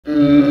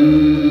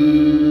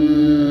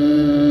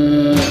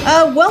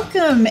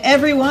Welcome,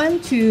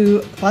 everyone, to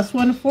Plus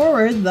One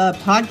Forward, the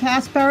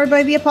podcast powered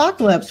by the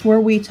Apocalypse,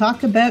 where we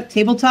talk about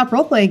tabletop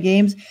role-playing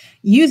games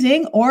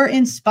using or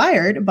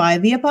inspired by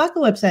the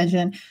Apocalypse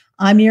engine.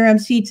 I'm your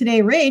MC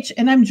today, Rach,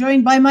 and I'm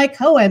joined by my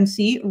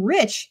co-MC,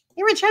 Rich.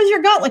 Hey, Rich, how's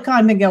your Gauntlet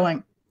Con been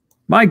going?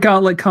 My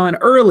Gauntlet Con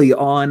early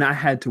on, I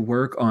had to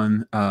work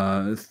on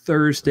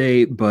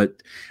Thursday,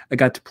 but I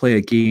got to play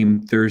a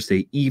game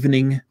Thursday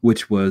evening,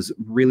 which was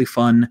really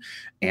fun.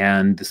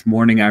 And this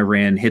morning I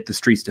ran Hit the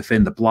Streets,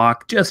 Defend the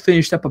Block. Just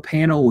finished up a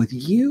panel with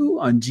you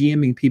on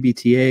GMing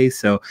PBTA,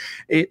 so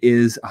it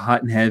is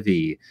hot and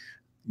heavy.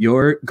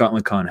 Your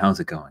Gauntlet Con,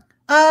 how's it going?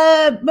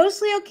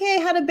 Mostly okay.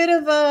 Had a bit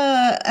of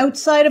a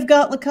outside of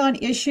Gauntlet Con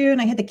issue,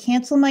 and I had to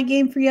cancel my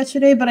game for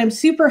yesterday, but I'm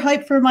super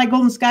hyped for my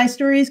Golden Sky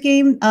Stories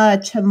game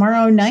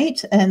tomorrow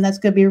night, and that's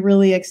going to be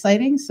really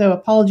exciting. So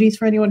apologies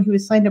for anyone who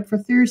was signed up for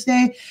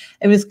Thursday.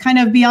 It was kind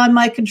of beyond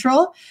my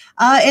control.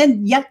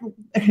 And yet,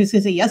 I was going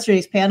to say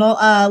yesterday's panel,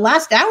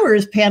 last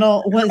hour's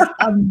panel was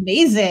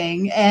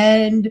amazing.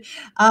 And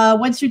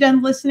once you're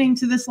done listening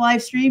to this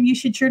live stream, you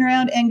should turn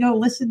around and go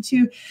listen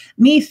to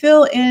me,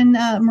 Phil, and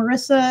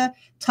Marissa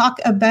talk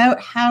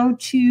about how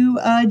to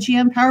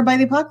GM Powered by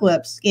the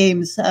Apocalypse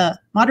games,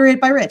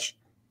 moderated by Rich.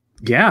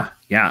 Yeah.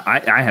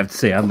 I have to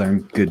say I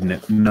learned a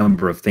good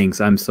number of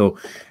things. I'm so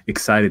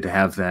excited to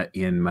have that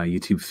in my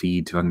YouTube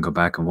feed so I can go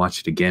back and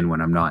watch it again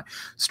when I'm not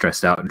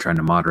stressed out and trying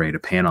to moderate a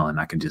panel, and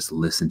I can just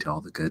listen to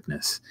all the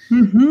goodness.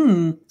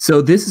 Mm-hmm.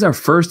 So this is our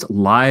first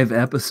live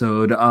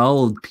episode.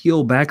 I'll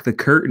peel back the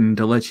curtain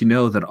to let you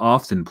know that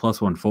often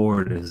Plus One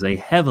Forward is a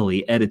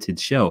heavily edited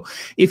show.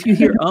 If you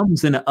hear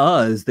ums and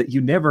uhs that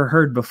you never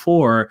heard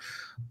before,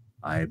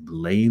 I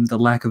blame the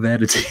lack of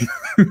editing.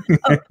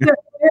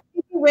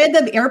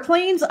 Random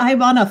airplanes.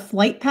 I'm on a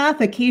flight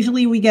path.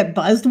 Occasionally we get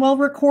buzzed while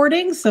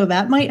recording, so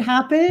that might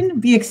happen.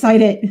 Be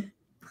excited.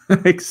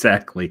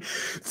 Exactly.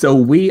 So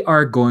we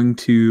are going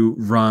to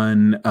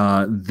run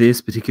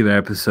this particular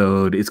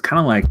episode. It's kind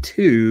of like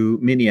two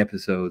mini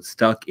episodes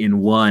stuck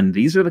in one.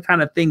 These are the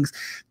kind of things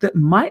that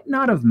might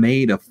not have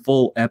made a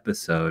full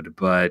episode,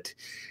 but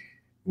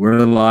we're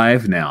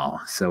live now,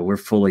 so we're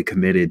fully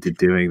committed to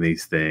doing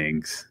these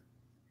things.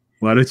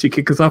 Why don't you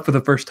kick us off with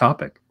the first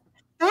topic?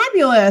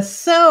 Fabulous.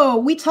 So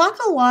we talk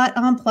a lot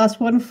on Plus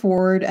One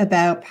Forward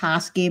about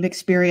past game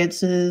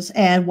experiences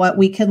and what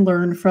we can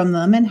learn from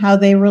them and how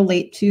they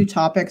relate to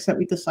topics that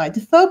we decide to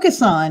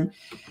focus on.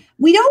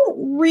 We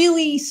don't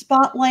really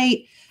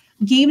spotlight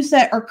games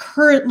that are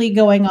currently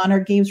going on or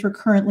games we're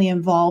currently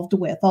involved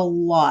with a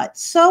lot.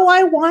 So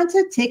I want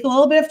to take a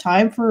little bit of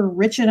time for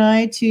Rich and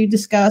I to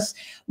discuss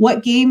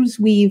what games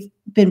we've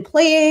been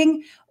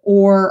playing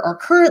or are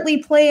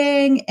currently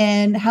playing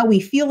and how we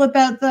feel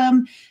about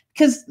them.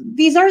 Because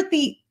these aren't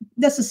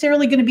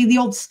necessarily going to be the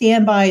old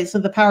standbys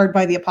of the Powered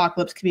by the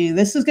Apocalypse community.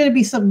 This is going to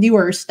be some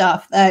newer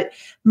stuff that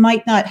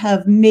might not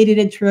have made it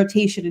into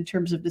rotation in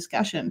terms of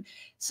discussion.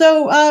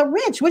 So,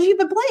 Rich, what have you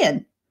been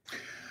playing?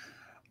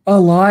 A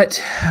lot,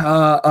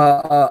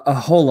 a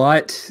whole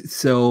lot.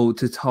 So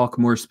to talk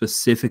more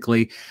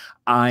specifically,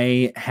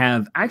 I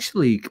have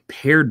actually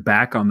pared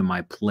back on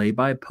my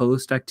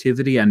play-by-post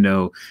activity. I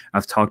know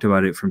I've talked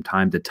about it from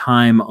time to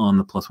time on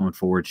the Plus One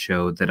Forward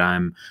show that I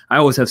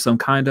always have some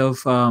kind of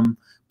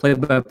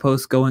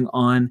play-by-post going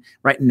on.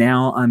 Right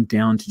now, I'm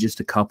down to just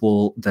a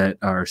couple that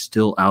are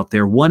still out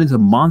there. One is a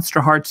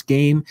Monster Hearts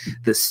game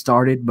that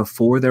started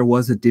before there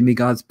was a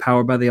Demigods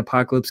Powered by the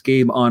Apocalypse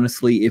game.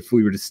 Honestly, if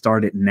we were to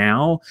start it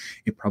now,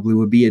 it probably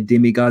would be a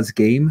Demigods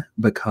game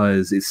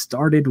because it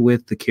started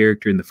with the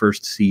character in the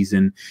first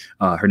season.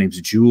 Her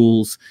name's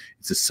Jules.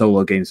 It's a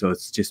solo game, so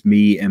it's just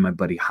me and my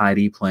buddy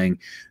Heidi playing.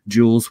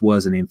 Jules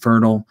was an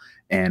infernal,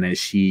 and as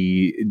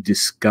she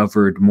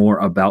discovered more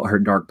about her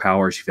dark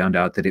power, she found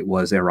out that it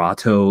was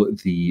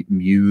Erato, the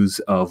muse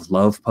of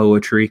love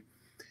poetry.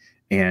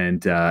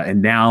 And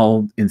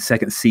now in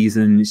second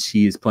season,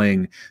 she is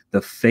playing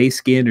the Fae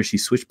skin, or she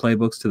switched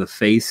playbooks to the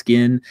Fae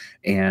skin,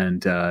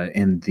 and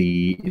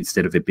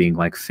instead of it being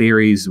like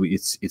fairies,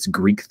 it's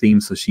Greek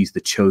themed, so she's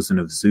the chosen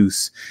of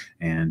Zeus.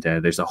 And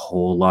there's a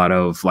whole lot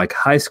of like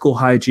high school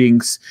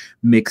hijinks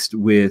mixed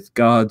with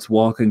gods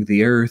walking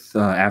the earth.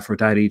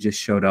 Aphrodite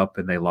just showed up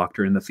and they locked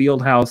her in the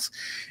field house.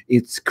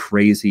 It's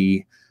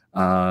crazy.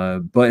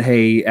 But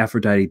hey,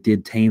 Aphrodite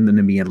did tame the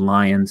Nemean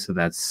lion, so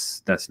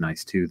that's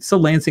nice too. So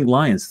Lansing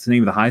Lions, it's the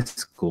name of the high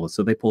school,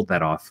 so they pulled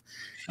that off.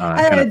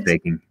 Kind of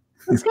faking.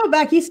 Let's go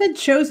back. You said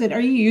Chosen.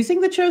 Are you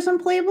using the Chosen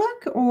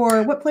playbook,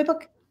 or what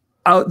playbook?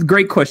 Oh,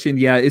 great question.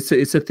 Yeah, it's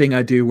a thing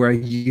I do where I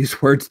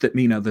use words that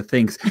mean other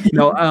things.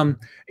 No,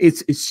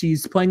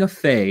 she's playing a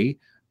Fae.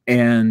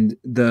 And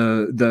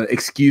the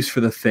excuse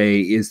for the Fae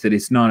is that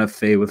it's not a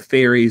Fae with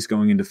fairies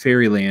going into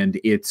fairyland.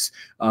 It's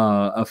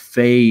a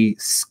Fae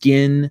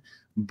skin,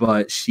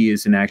 but she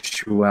is in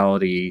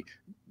actuality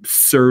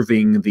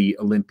serving the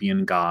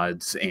Olympian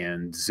gods,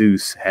 and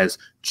Zeus has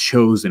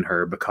chosen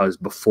her because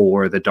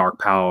before the dark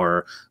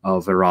power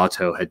of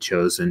Erato had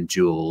chosen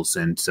Jules,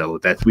 and so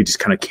that we just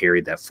kind of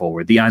carried that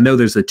forward. I know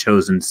there's a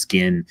chosen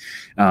skin,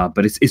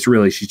 but it's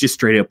really, she's just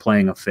straight up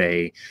playing a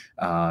Fae.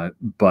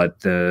 But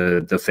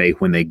the Fae,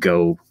 when they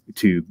go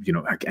to,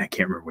 I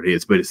can't remember what it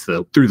is, but it's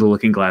through the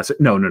looking glass.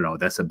 No,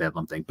 that's a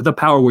Bedlam thing. But the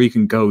power where you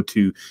can go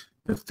to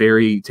the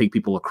fairy, take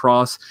people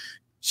across.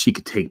 She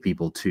could take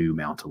people to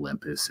Mount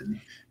Olympus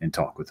and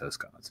talk with those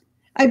gods.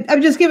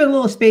 I'm just giving a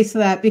little space to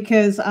that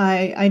because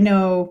I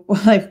know,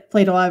 well, I've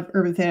played a lot of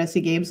urban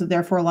fantasy games and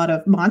therefore a lot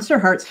of Monster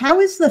Hearts. How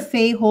is the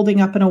Fae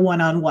holding up in a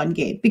one-on-one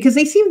game? Because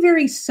they seem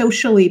very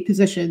socially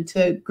positioned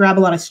to grab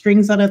a lot of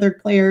strings on other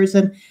players,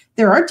 and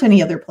there aren't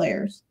any other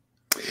players.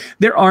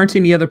 There aren't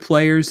any other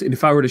players, and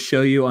if I were to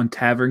show you on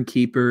Tavern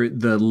Keeper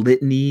the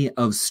litany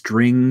of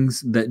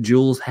strings that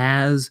Jules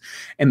has,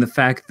 and the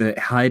fact that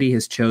Heidi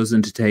has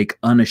chosen to take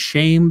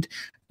Unashamed,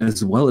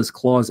 as well as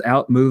Claws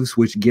Out moves,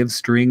 which give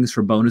strings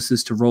for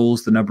bonuses to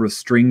rolls, the number of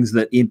strings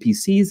that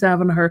NPCs have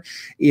on her,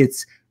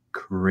 it's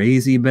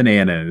crazy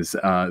bananas.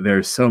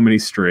 There's so many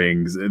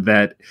strings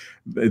that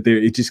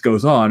it just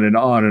goes on and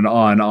on and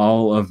on.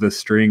 All of the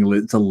string,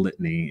 it's a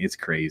litany. It's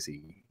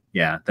crazy.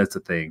 Yeah, that's a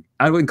thing.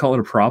 I wouldn't call it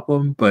a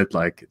problem, but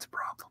like, it's a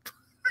problem.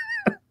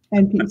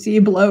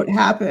 NPC bloat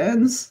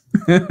happens.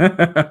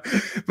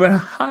 But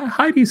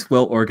Heidi's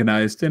well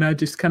organized, and I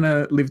just kind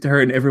of leave it to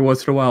her. And every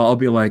once in a while, I'll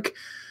be like,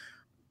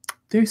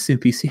 "This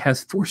NPC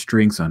has 4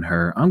 strings on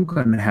her. I'm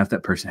going to have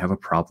that person have a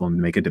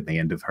problem, make a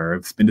demand of her,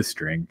 spend a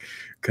string,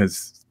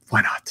 because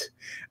why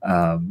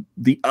not?"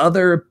 The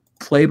other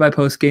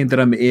play-by-post game that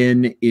I'm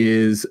in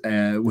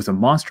was a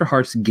Monster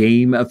Hearts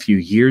game a few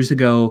years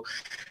ago.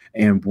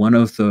 And one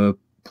of the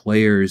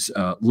players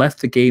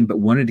left the game but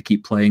wanted to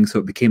keep playing, so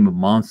it became a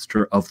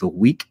Monster of the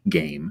Week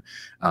game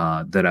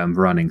that I'm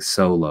running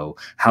solo.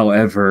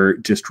 However,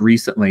 just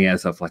recently,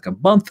 as of like a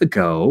month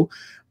ago,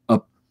 a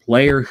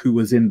player who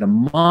was in the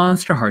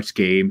Monster Hearts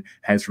game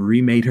has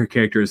remade her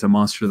character as a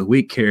Monster of the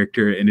Week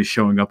character and is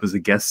showing up as a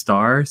guest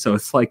star. So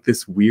it's like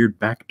this weird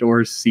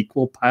backdoor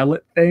sequel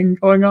pilot thing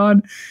going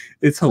on.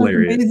 It's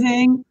hilarious. That's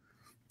amazing.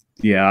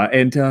 Yeah,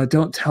 and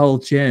don't tell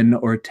Jen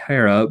or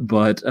Tara,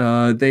 but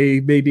they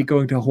may be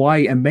going to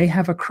Hawaii and may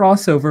have a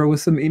crossover with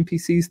some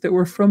NPCs that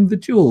were from the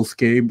Jules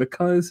game,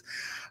 because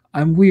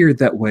I'm weird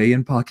that way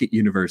in Pocket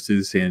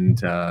Universes.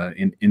 And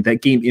in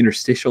that game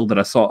Interstitial that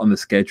I saw on the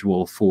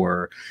schedule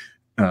for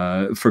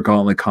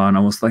Gauntlet Con, I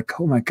was like,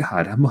 oh my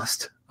god, I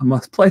must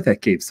play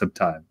that game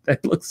sometime.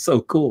 That looks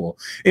so cool.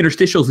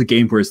 Interstitial is a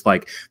game where it's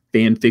like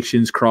fan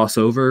fictions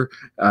crossover.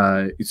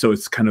 So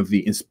it's kind of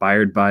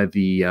inspired by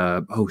the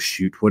oh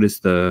shoot, what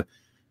is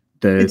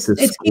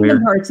it's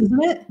Kingdom Hearts,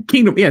 isn't it?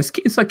 Kingdom, yes,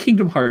 it's like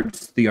Kingdom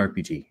Hearts, the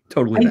RPG.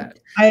 Totally that.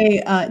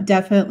 I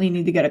definitely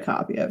need to get a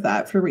copy of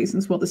that for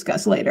reasons we'll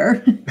discuss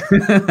later.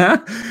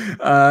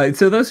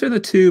 So those are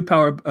the 2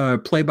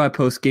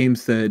 play-by-post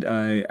games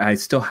that I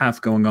still have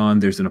going on.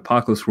 There's an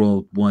Apocalypse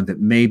World one that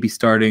may be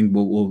starting.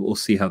 We'll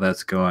see how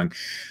that's going.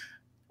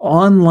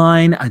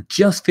 Online, I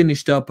just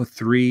finished up a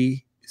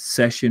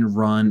 3-session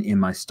run in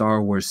my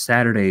Star Wars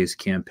Saturdays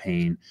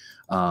campaign,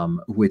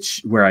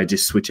 where I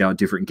just switch out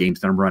different games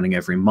that I'm running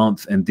every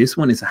month. And this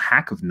one is a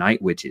hack of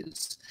Night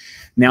Witches.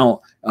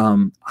 Now,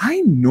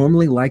 I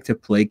normally like to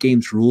play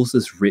games rules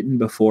as written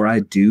before I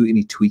do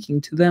any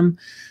tweaking to them.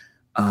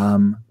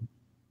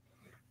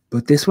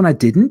 But this one I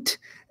didn't.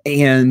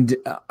 And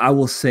I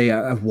will say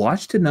I've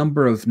watched a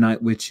number of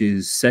Night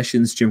Witches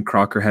sessions. Jim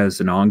Crocker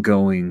has an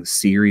ongoing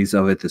series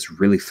of it that's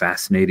really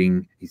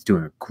fascinating. He's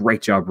doing a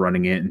great job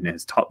running it and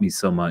has taught me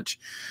so much.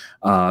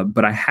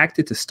 But I hacked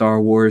it to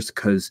Star Wars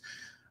because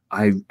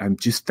I'm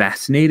just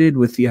fascinated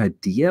with the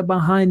idea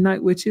behind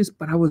Night Witches.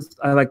 But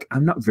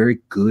I'm not very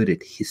good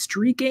at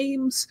history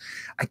games.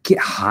 I get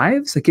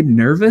hives. I get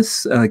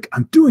nervous. Like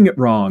I'm doing it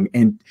wrong.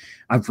 And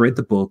I've read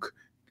the book.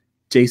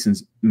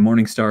 Jason's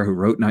Morningstar, who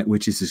wrote Night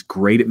Witches, is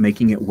great at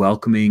making it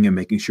welcoming and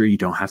making sure you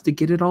don't have to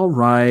get it all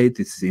right.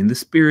 It's in the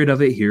spirit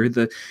of it here.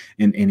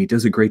 And he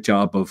does a great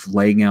job of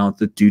laying out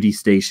the duty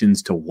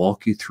stations to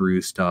walk you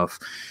through stuff.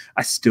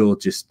 I still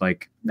just I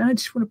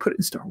just want to put it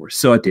in Star Wars.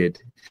 So I did.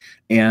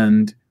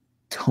 And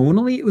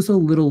tonally, it was a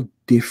little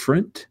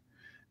different,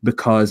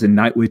 because in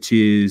Night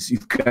Witches,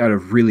 you've got a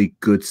really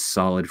good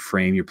solid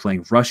frame. You're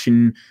playing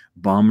Russian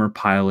bomber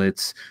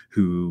pilots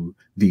who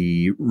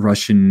the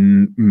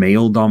Russian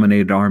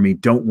male-dominated army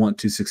don't want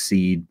to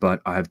succeed,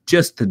 but have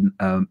just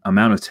the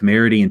amount of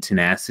temerity and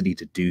tenacity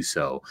to do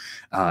so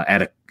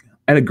at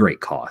a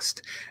great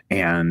cost.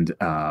 And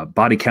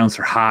body counts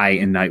are high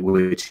in Night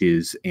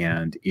Witches,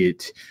 and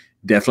it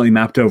definitely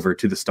mapped over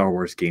to the Star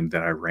Wars game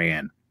that I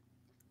ran.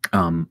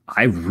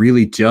 I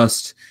really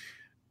just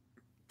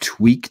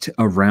tweaked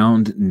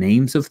around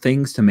names of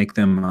things to make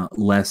them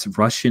less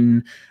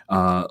Russian,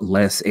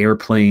 less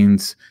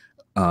airplanes,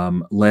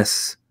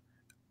 less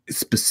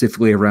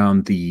specifically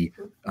around the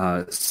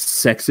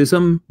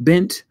sexism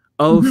bent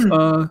of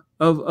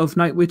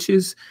Night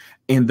Witches.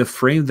 And the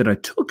frame that I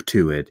took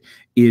to it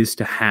is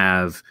to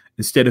have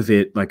instead of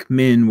it like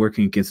men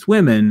working against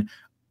women,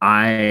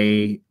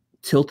 I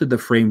tilted the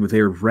frame with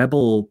their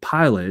rebel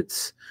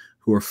pilots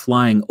who are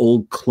flying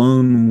old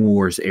Clone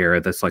Wars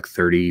era, that's like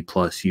 30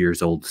 plus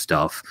years old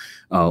stuff,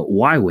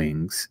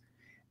 Y-wings.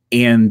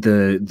 And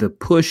the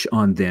push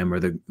on them, or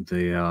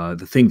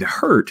the thing that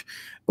hurt,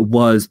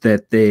 was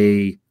that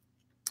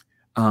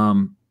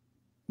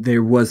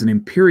there was an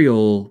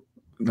Imperial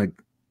like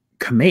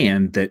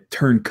command that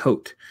turned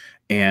coat,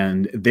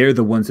 and they're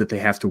the ones that they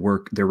have to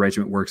work, their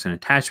regiment works an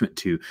attachment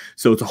to.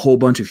 So it's a whole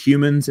bunch of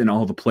humans, and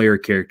all the player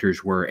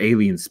characters were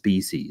alien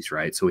species,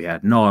 right? So we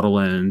had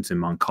Nautiloans and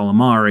Mon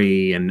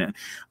Calamari, and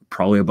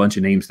probably a bunch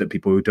of names that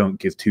people who don't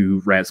give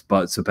two rat's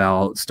butts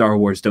about Star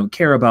Wars don't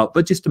care about,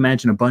 but just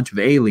imagine a bunch of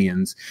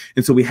aliens.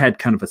 And so we had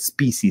kind of a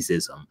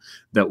speciesism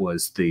that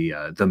was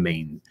the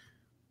main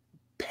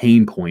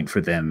pain point for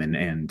them,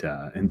 and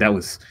that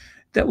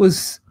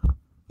was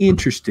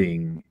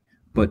interesting.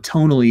 But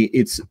tonally,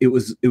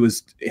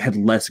 it had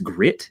less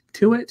grit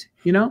to it,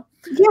 you know?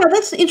 Yeah,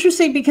 that's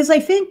interesting, because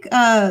I think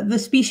the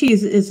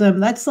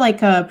speciesism, that's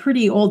like a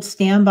pretty old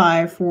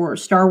standby for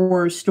Star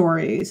Wars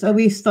stories, at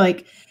least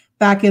like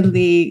back in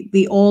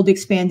the old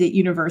expanded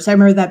universe. I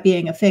remember that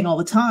being a thing all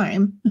the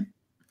time.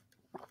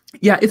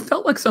 Yeah, it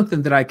felt like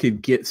something that I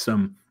could get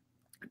some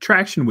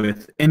traction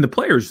with, and the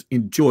players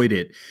enjoyed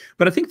it.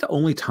 But I think the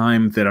only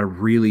time that I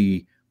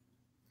really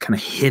kind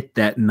of hit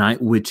that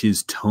Night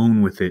Witch's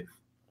tone with it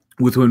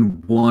was when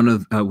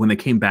when they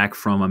came back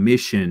from a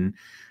mission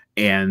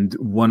and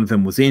one of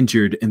them was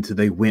injured, and so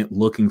they went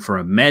looking for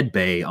a med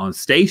bay on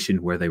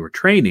station where they were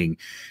training,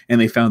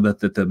 and they found that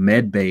the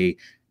med bay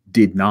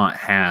did not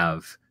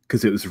have,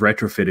 because it was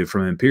retrofitted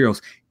from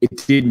Imperials, it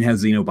didn't have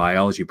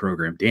xenobiology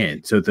programmed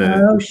in, so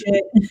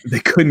they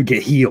couldn't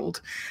get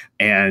healed.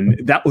 And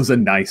that was a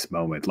nice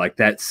moment, like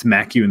that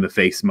smack you in the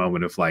face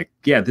moment of like,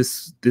 yeah,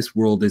 this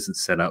world isn't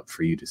set up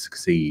for you to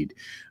succeed.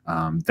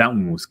 That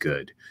one was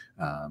good.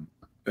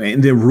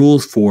 And the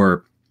rules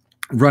for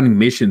running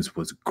missions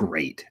was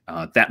great.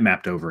 That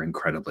mapped over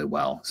incredibly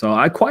well. So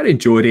I quite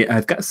enjoyed it.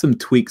 I've got some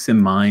tweaks in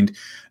mind,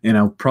 and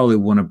I'll probably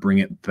want to bring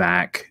it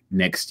back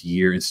next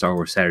year in Star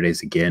Wars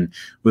Saturdays again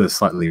with a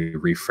slightly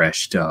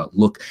refreshed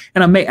look.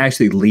 And I may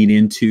actually lean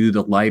into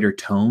the lighter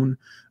tone,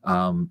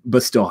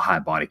 but still high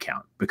body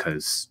count,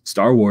 because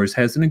Star Wars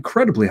has an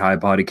incredibly high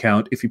body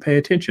count if you pay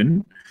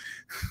attention.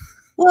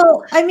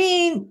 Well, I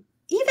mean,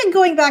 even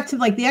going back to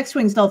like the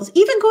X-Wings deltas,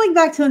 even going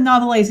back to the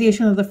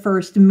novelization of the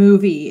first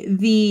movie,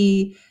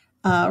 the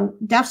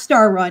Death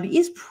Star run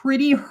is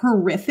pretty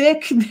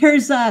horrific.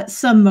 There's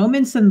some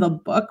moments in the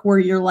book where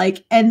you're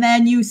like, and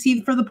then you see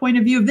from the point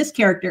of view of this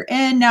character,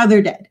 and now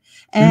they're dead,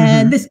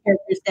 and this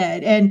character's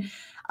dead. And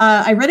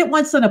I read it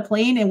once on a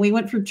plane, and we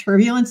went through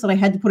turbulence, and I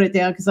had to put it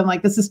down because I'm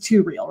like, this is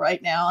too real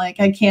right now. Like,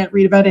 I can't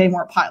read about any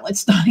more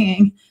pilots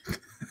dying.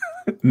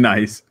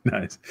 Nice.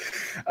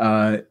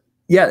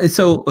 Yeah,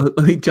 so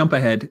let me jump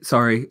ahead.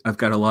 Sorry, I've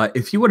got a lot.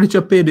 If you want to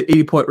jump into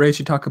 80 Point Rach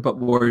and talk about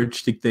more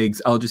interesting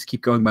things, I'll just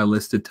keep going my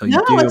list until you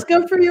do. No, let's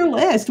go for your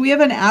list. We have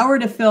an hour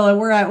to fill, and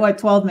we're at, what,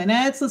 12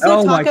 minutes? Let's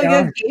talk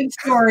about game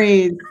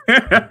stories.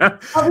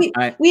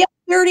 We have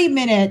 30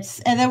 minutes,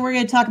 and then we're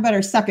going to talk about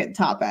our second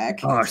topic.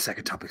 Oh, our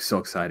second topic is so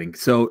exciting.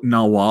 So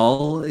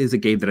Nawal is a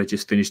game that I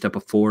just finished up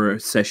a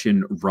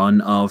 4-session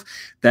run of.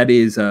 That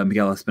is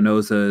Miguel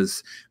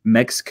Espinosa's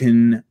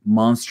Mexican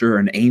monster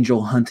and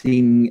angel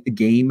hunting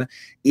game.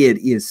 It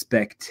is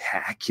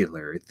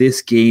spectacular.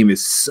 This game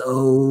is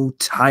so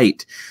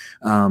tight.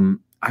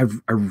 I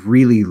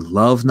really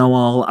love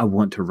Nawal. I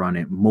want to run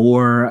it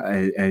more.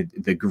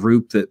 The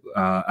group that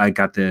I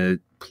got the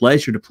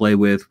pleasure to play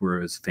with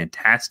was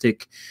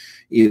fantastic.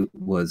 It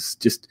was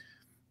just,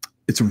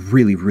 it's a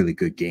really, really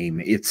good game.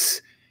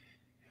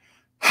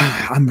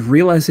 I'm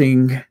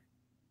realizing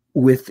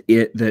with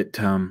it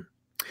that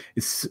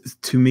it's,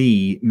 to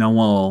me,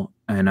 Nawal,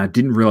 and I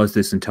didn't realize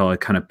this until I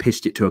kind of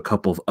pitched it to a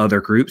couple of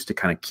other groups to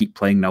kind of keep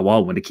playing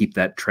Nawal, when to keep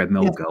that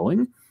treadmill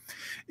going.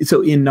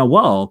 So in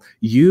Nawal,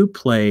 you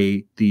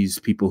play these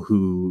people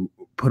who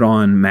put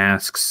on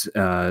masks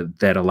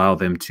that allow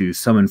them to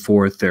summon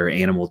forth their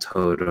animal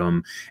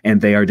totem, and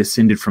they are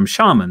descended from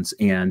shamans.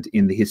 And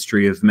in the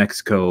history of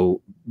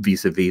Mexico,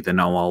 vis-a-vis the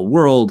Nawal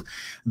world,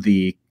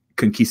 the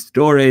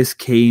conquistadores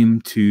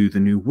came to the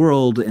New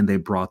World, and they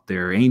brought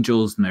their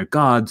angels and their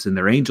gods, and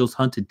their angels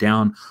hunted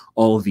down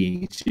all of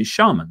the ancient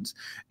shamans.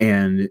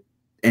 And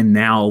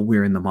now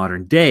we're in the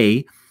modern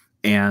day,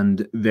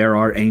 and there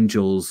are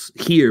angels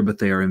here, but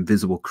they are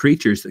invisible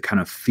creatures that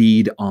kind of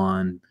feed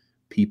on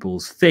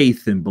people's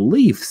faith and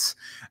beliefs.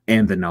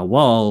 And the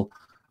Nawal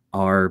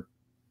are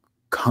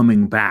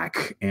coming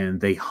back,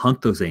 and they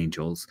hunt those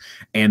angels.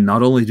 And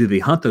not only do they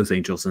hunt those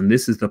angels, and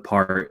this is the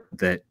part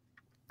that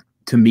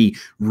to me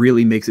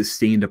really makes it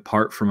stand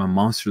apart from a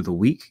Monster of the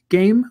Week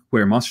game,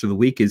 where Monster of the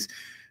Week is,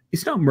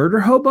 it's not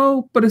murder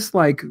hobo, but it's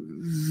like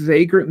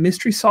vagrant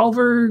mystery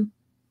solver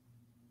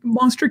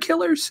monster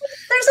killers.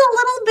 There's a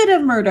little bit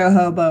of murder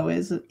hobo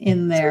is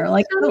in there,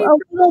 like a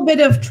little bit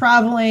of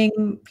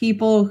traveling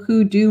people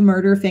who do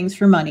murder things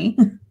for money.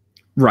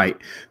 Right.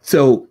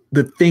 So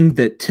the thing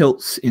that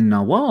tilts in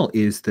Nawal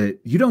is that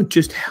you don't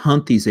just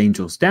hunt these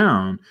angels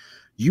down.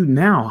 You,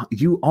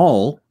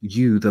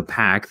 the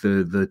pack,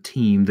 the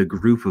team, the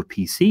group of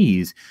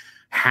PCs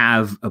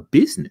have a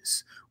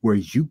business where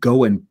you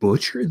go and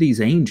butcher these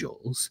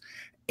angels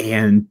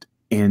and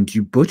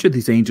you butcher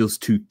these angels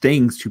to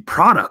things, to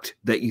product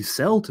that you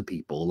sell to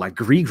people like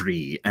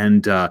Grigri,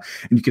 and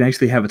you can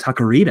actually have a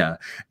taqueria,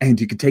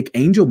 and you can take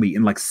angel meat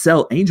and like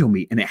sell angel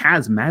meat, and it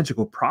has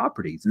magical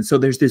properties. And so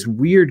there's this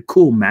weird,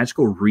 cool,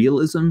 magical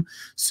realism,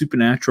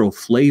 supernatural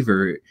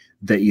flavor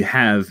that you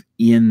have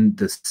in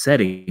the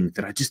setting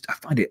that I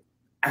find it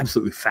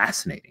absolutely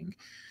fascinating.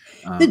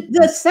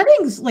 The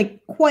setting's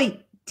like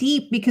quite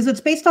deep because it's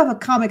based off a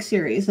comic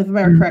series, if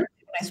I'm correct.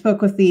 I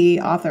spoke with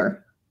the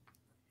author.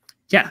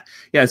 Yeah,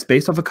 it's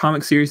based off a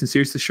comic series and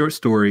series of short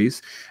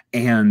stories.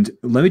 And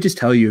let me just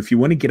tell you, if you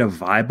want to get a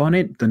vibe on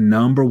it, the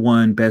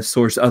 #1 best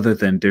source, other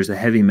than there's a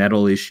heavy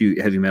metal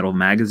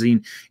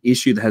magazine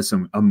issue that has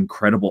some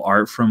incredible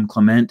art from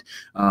Clement,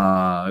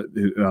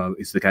 who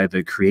is the guy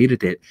that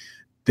created it.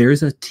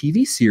 There's a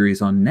TV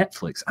series on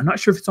Netflix. I'm not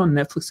sure if it's on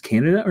Netflix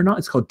Canada or not.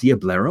 It's called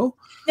Diablero.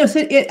 No,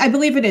 so I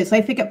believe it is. I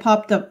think it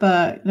popped up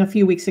a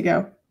few weeks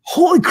ago.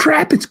 Holy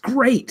crap, it's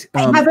great.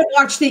 I haven't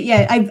watched it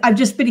yet. I've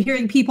just been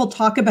hearing people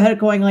talk about it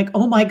going like,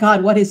 oh my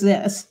God, what is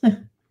this?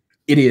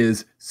 It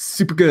is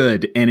super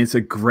good, and it's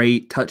a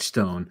great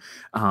touchstone.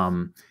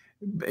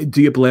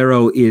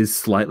 Diablero is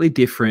slightly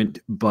different,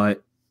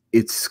 but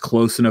it's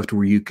close enough to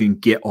where you can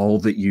get all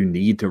that you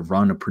need to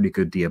run a pretty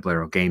good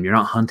Diablero game. You're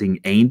not hunting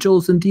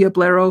angels in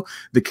Diablero.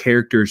 The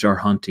characters are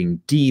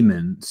hunting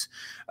demons.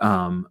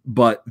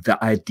 But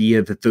the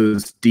idea that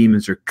those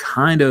demons are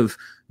kind of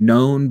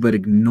known but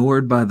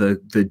ignored by the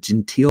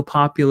genteel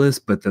populace,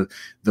 but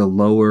the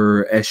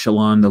lower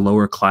echelon, the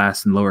lower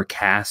class and lower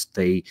caste,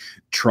 they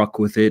truck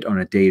with it on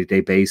a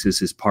day-to-day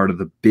basis as part of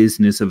the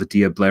business of a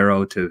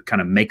Diablero to kind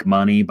of make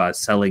money by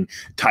selling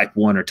type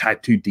 1 or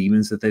type 2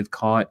 demons that they've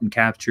caught and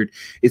captured.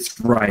 It's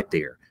right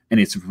there. And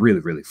it's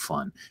really, really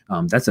fun.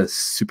 That's a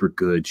super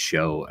good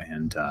show,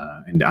 and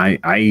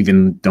I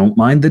even don't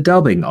mind the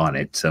dubbing on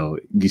it, so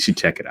you should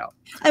check it out.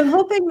 I'm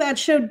hoping that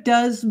show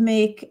does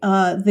make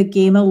the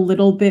game a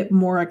little bit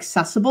more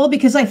accessible,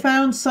 because I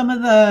found some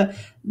of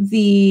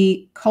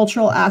the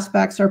cultural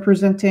aspects are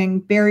presenting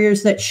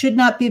barriers that should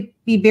not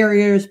be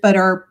barriers, but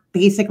are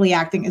basically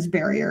acting as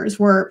barriers,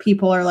 where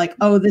people are like,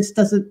 oh, this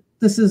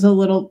is a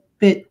little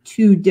bit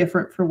too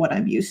different for what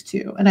I'm used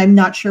to, and I'm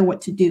not sure what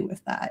to do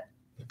with that.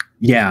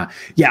 Yeah,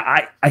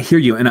 I hear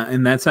you,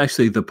 and that's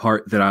actually the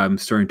part that I'm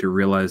starting to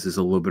realize is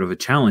a little bit of a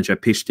challenge. I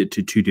pitched it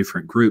to 2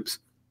 different groups,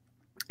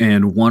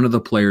 and one of the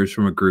players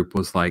from a group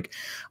was like,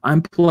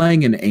 I'm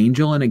playing an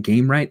angel in a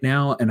game right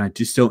now, and I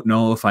just don't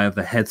know if I have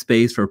the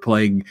headspace for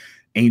playing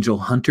angel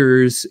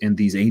hunters, and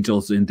these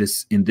angels in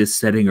this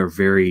setting are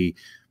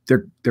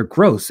they're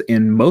gross,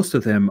 and most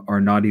of them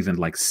are not even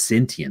like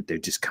sentient. They're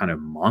just kind of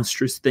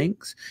monstrous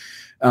things.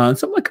 So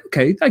I'm like,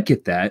 okay, I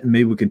get that. And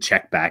maybe we can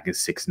check back in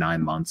 6-9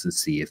 months and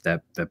see if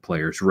that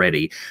player's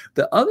ready.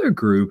 The other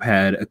group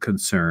had a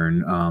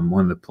concern.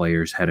 One of the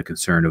players had a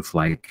concern of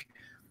like,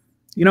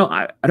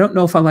 I don't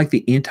know if I like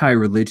the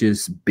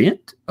anti-religious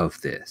bent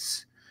of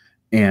this.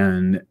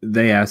 And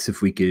they asked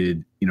if we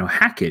could,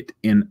 hack it.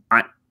 And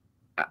I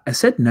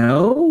said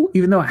no,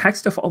 even though I hack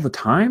stuff all the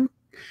time,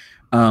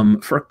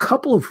 for a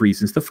couple of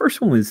reasons. The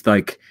first one was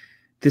like,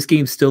 this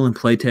game's still in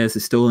playtest,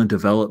 it's still in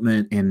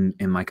development, and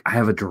like I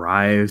have a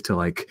drive to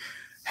like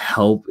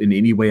help in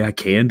any way I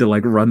can to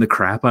like run the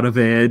crap out of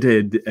it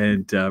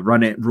and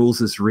run it rules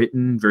as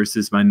written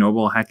versus my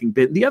normal hacking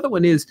bit. The other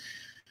one is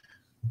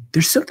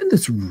there's something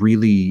that's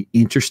really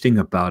interesting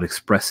about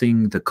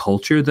expressing the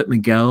culture that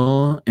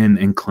Miguel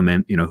and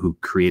Clement, who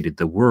created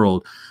the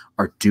world,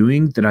 are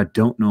doing that I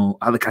don't know.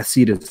 I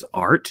see it as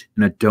art,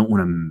 and I don't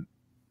want to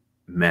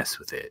mess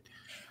with it.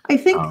 I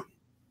think,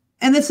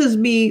 and this is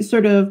me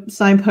sort of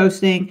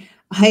signposting,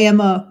 I am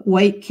a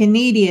white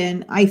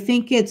Canadian. I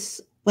think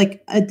it's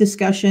like a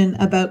discussion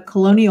about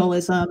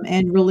colonialism,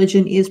 and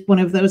religion is one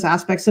of those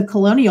aspects of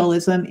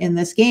colonialism in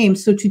this game.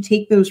 So to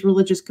take those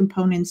religious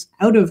components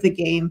out of the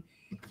game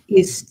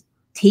is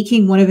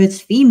taking one of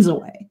its themes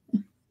away.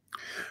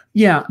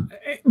 Yeah,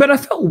 but I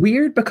felt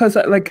weird because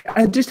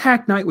I just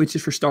hacked Night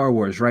Witches for Star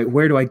Wars, right?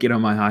 Where do I get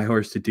on my high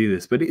horse to do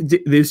this? But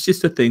there's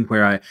just a thing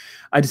where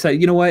I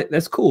decided, you know what,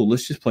 that's cool.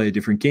 Let's just play a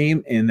different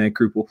game, and that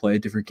group will play a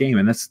different game,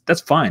 and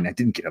that's fine. I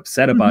didn't get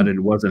upset about it. It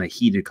wasn't a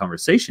heated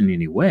conversation in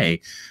any way.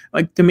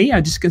 Like, to me,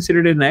 I just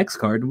considered it an X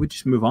card, and we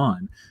just move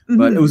on.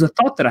 But it was a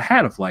thought that I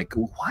had of like,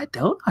 why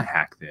don't I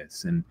hack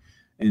this?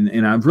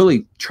 And I've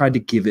really tried to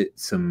give it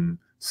some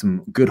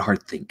good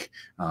hard think.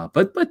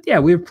 But yeah,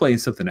 we're playing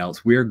something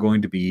else. We're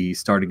going to be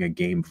starting a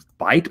game of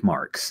Bite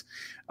Marks.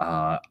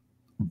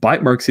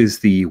 Bite Marks is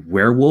the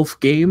werewolf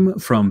game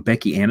from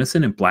Becky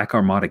Annison and Black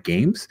Armada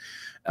Games.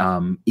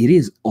 It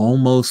is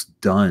almost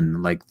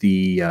done. Like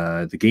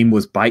the game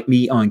was Bite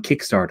Me on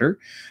Kickstarter,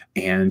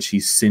 and she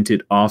sent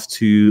it off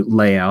to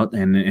layout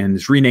and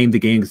has renamed the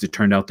game because it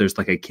turned out there's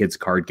like a kids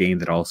card game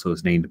that also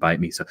is named Bite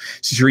Me. So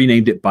she's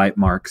renamed it Bite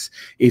Marks.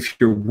 If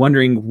you're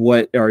wondering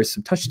what are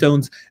some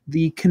touchstones,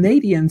 the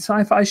Canadian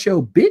sci-fi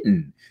show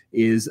Bitten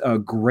is a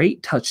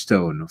great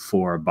touchstone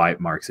for bite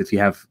marks. If you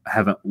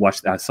haven't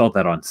watched, I saw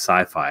that on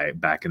Sci-Fi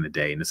back in the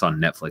day, and it's on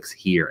Netflix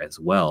here as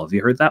well. Have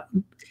you heard that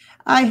one?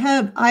 I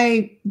have.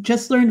 I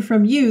just learned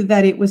from you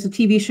that it was a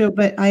TV show,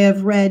 but I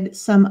have read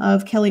some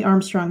of Kelly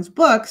Armstrong's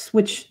books,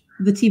 which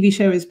the TV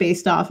show is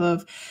based off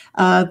of.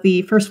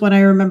 The first one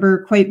I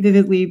remember quite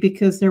vividly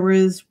because there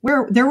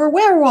were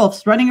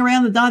werewolves running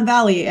around the Don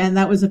Valley, and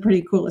that was a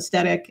pretty cool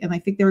aesthetic. And I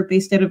think they were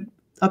based out of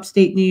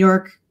upstate New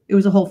York. It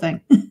was a whole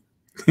thing.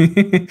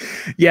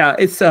 Yeah,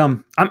 it's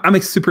I'm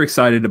super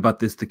excited about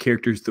this. The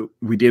characters that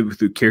we did with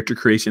the character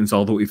creations,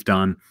 all that we've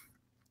done,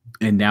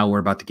 and now we're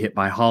about to get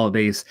by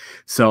holidays.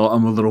 So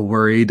I'm a little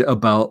worried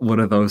about one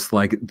of those,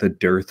 like the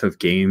dearth of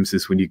games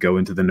is when you go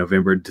into the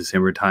November,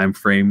 December time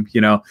frame.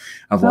 You know,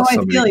 I've lost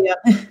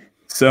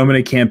so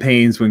many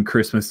campaigns when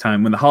Christmas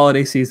time, when the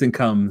holiday season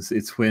comes,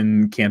 it's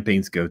when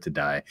campaigns go to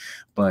die.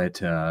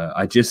 But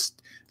I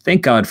just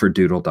thank God for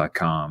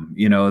doodle.com.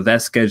 You know, that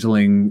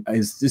scheduling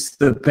is just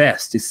the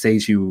best. It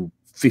saves you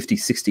 50,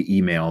 60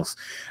 emails.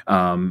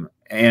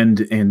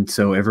 And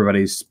so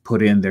everybody's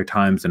put in their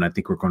times, and I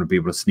think we're going to be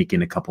able to sneak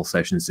in a couple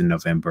sessions in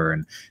November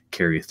and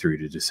carry it through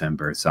to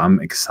December. So I'm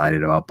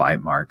excited about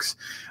bite marks.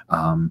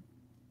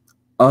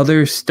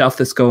 Other stuff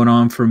that's going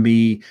on for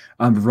me,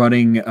 I'm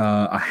running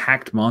a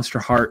hacked Monster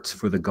Hearts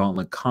for the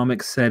Gauntlet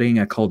comic setting.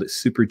 I called it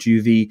Super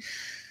Juvie.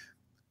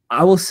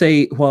 I will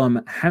say, while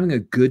I'm having a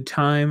good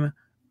time,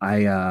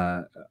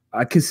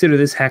 I consider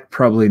this hack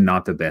probably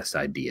not the best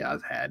idea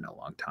I've had in a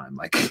long time.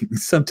 Like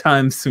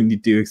sometimes when you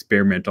do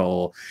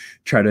experimental,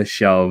 try to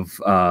shove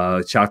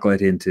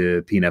chocolate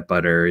into peanut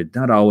butter, it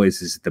not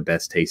always is the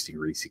best tasting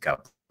Reese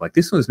cup. Like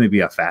this one was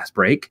maybe a fast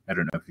break. I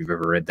don't know if you've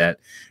ever read that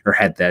or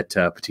had that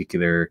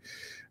particular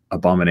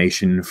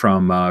abomination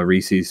from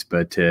Reese's,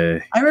 but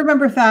I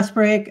remember fast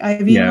break.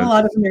 I've eaten a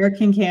lot of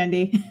American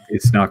candy.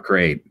 It's not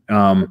great.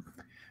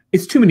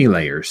 It's too many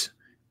layers.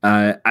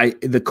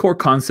 The core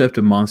concept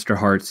of Monster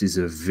Hearts is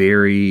a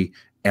very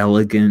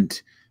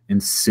elegant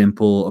and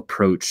simple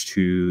approach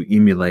to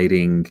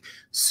emulating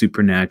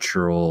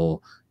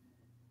supernatural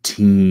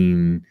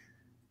teen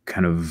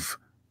kind of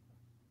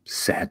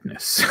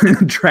sadness,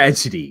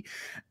 tragedy.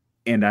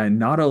 And I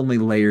not only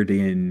layered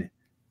in,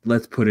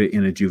 let's put it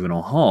in a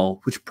juvenile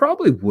hall, which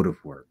probably would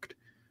have worked,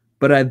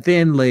 but I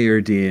then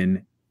layered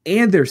in,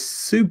 and they're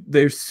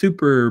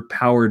super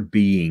powered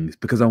beings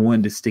because I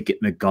wanted to stick it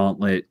in a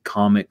Gauntlet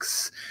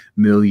comics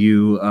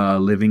milieu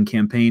living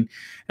campaign.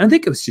 And I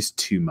think it was just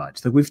too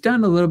much. Like we've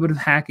done a little bit of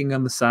hacking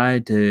on the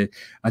side.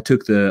 I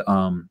took the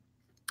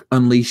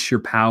Unleash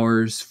Your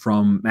Powers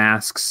from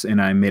Masks,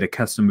 and I made a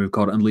custom move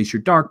called Unleash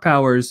Your Dark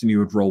Powers, and you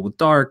would roll with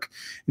dark,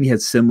 and you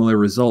had similar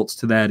results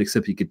to that,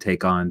 except you could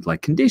take on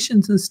like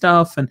conditions and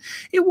stuff, and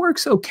it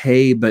works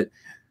okay, but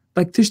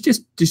like there's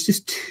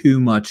just too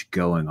much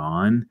going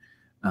on.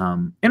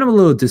 And I'm a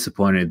little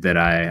disappointed that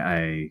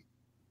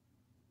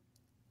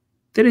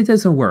that it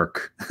doesn't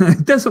work.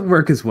 It doesn't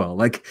work as well.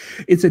 Like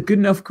it's a good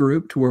enough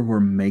group to where we're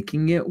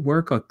making it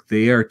work. Like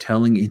they are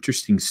telling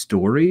interesting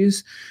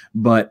stories,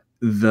 but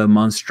the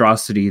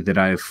monstrosity that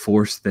I have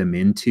forced them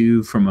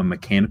into from a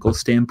mechanical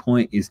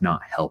standpoint is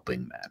not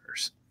helping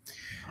matters.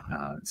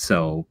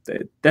 So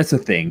that's a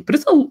thing, but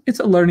it's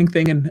a learning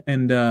thing,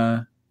 and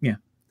yeah.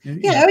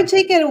 Yeah, I would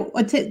take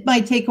it. My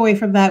takeaway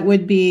from that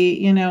would be,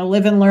 you know,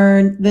 live and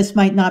learn. This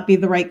might not be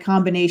the right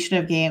combination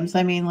of games.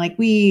 I mean, like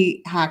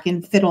we hack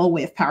and fiddle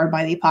with Powered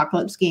by the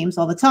Apocalypse games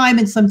all the time,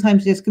 and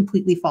sometimes just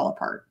completely fall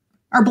apart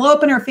or blow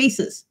up in our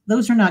faces.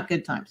 Those are not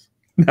good times.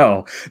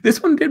 No, this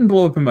one didn't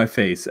blow up in my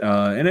face,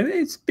 and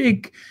it's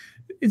big.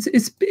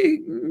 It's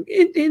big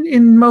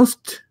in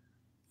most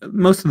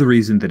of the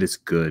reason that it's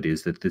good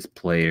is that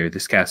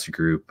this caster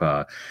group.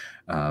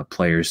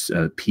 Players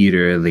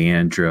Peter,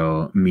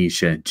 Leandro,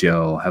 Misha, and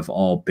Joe have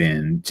all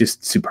been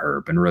just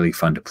superb and really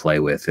fun to play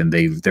with, and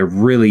they're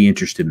really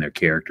interested in their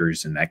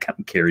characters, and that kind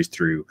of carries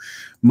through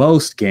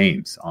most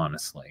games,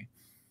 honestly.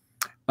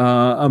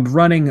 I'm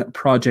running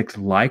Project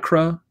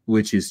Lycra,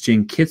 which is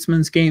Jen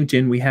Kitzman's game.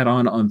 Jen, we had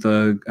on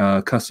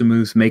the Custom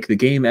Moves Make the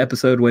Game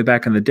episode way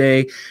back in the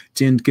day.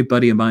 Jen, good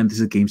buddy of mine. This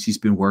is a game she's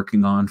been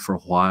working on for a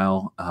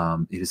while.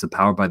 It is a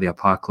Powered by the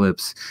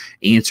Apocalypse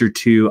answer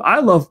to, I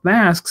love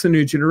Masks, a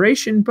new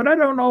generation, but I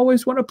don't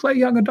always want to play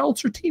young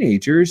adults or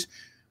teenagers.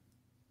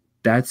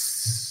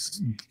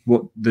 That's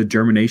what the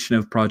germination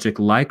of Project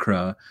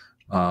Lycra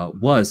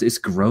was. It's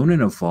grown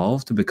and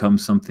evolved to become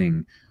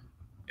something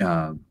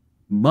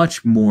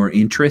much more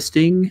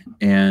interesting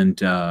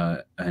and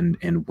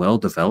well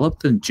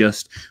developed than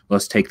just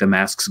let's take the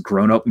Mask's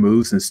grown up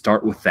moves and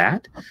start with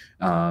that.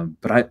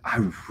 But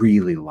I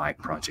really like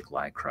Project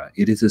Lycra.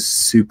 It is a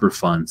super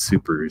fun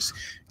supers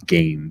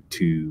game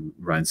to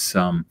run.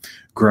 Some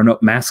grown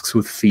up Masks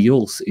with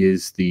feels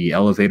is the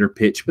elevator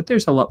pitch, but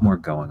there's a lot more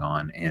going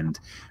on, and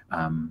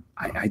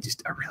I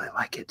really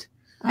like it.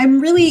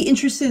 I'm really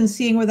interested in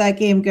seeing where that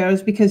game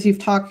goes because you've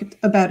talked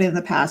about it in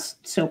the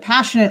past so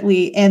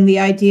passionately, and the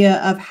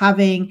idea of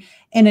having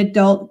an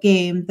adult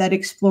game that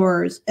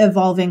explores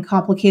evolving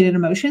complicated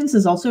emotions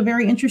is also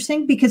very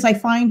interesting, because I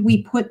find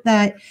we put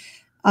that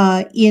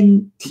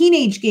in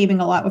teenage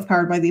gaming a lot with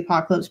Powered by the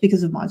Apocalypse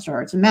because of Monster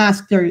Hearts and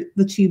Mask. They're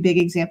the two big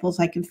examples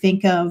I can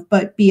think of.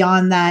 But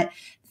beyond that,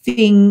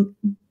 things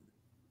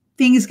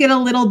get a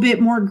little bit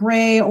more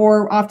gray,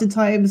 or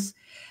oftentimes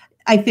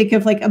I think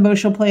of like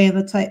emotional play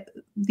in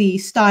the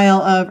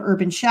style of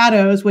Urban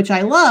Shadows, which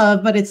I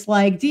love, but it's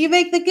like, do you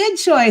make the good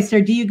choice or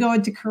do you go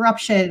into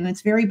corruption? And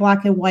it's very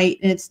black and white,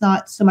 and it's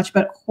not so much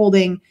about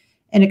holding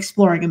and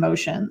exploring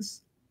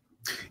emotions.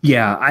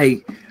 Yeah,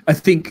 I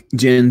think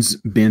Jen's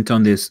bent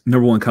on this.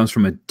 Number one, comes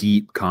from a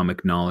deep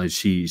comic knowledge.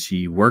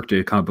 She worked at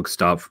a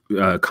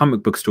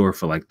comic book store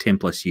for like 10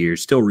 plus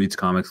years, still reads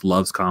comics,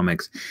 loves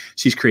comics.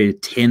 She's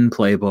created 10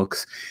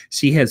 playbooks.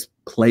 She has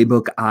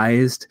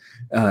playbookized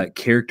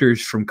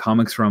characters from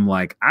comics from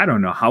like, I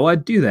don't know how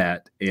I'd do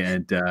that.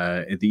 And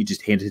you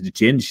just hand it to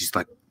Jen. She's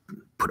like,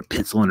 put a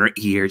pencil in her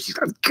ear. She's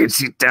like,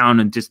 gets it down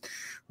and just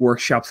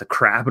workshops the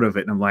crap out of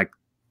it. And I'm like,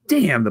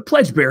 damn, the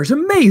Pledge Bear is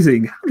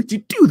amazing. How did you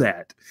do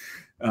that?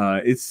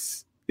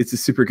 It's a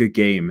super good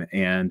game,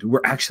 and we're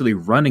actually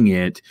running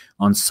it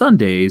on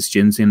Sundays.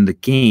 Jen's in the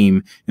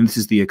game, and this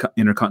is the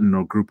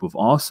Intercontinental Group of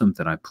Awesome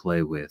that I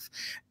play with.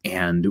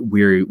 And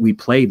we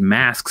played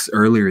Masks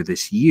earlier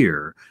this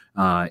year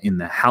in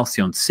the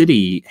Halcyon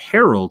City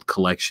Herald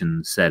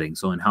Collection setting.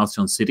 So in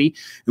Halcyon City,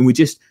 and we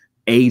just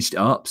aged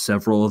up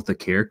several of the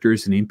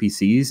characters and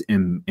NPCs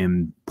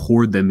and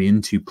poured them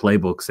into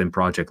playbooks and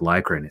Project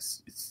Lycra, and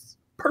it's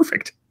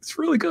perfect. It's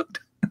really good.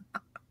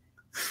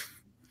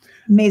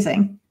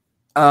 Amazing.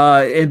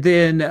 And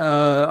then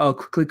I'll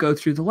quickly go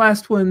through the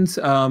last ones,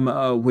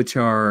 which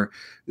are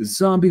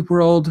Zombie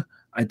World.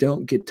 I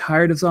don't get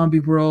tired of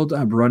Zombie World.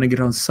 I'm running it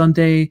on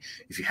Sunday.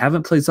 If you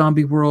haven't played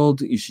Zombie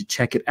World, you should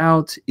check it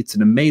out. It's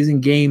an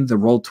amazing game. The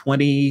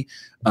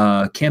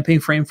Roll20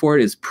 campaign frame for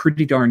it is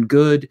pretty darn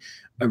good.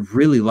 I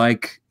really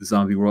like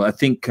Zombie World. I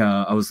think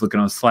I was looking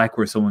on Slack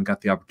where someone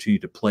got the opportunity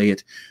to play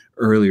it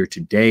earlier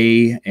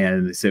today,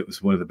 and they said it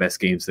was one of the best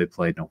games they've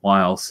played in a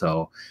while.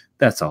 So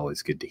that's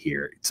always good to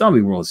hear.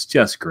 Zombie World is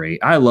just great.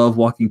 I love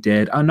Walking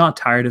Dead. I'm not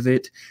tired of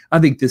it. I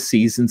think this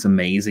season's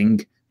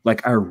amazing.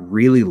 Like, I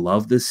really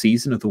love this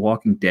season of The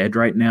Walking Dead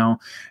right now,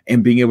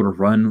 and being able to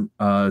run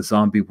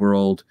Zombie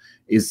World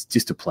is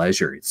just a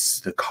pleasure.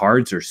 The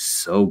cards are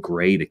so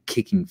great at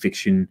kicking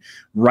fiction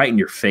right in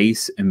your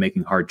face and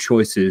making hard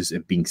choices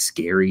and being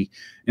scary.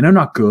 And I'm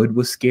not good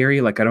with scary.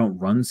 Like, I don't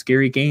run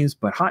scary games,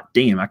 but hot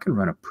damn, I can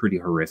run a pretty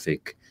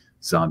horrific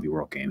Zombie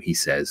World game, he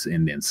says,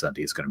 and then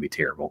Sunday is going to be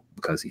terrible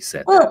because he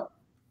said that.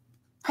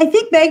 I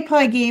think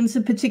Magpie games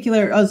in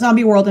particular,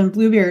 Zombie World and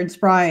Bluebeard's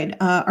Bride,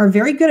 are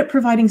very good at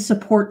providing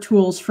support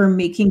tools for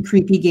making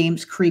creepy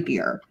games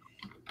creepier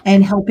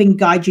and helping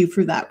guide you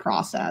through that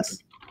process.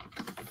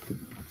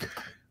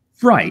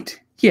 Right.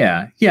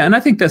 Yeah. Yeah. And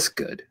I think that's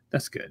good.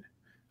 That's good.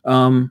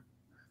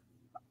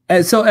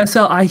 And so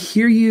SL, I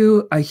hear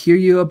you. I hear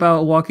you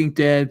about Walking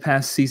Dead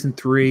past season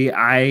 3.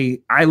 I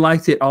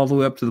liked it all the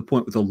way up to the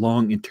point with the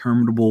long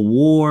interminable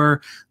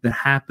war that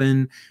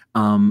happened.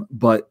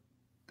 But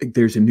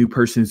there's a new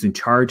person who's in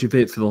charge of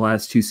it for the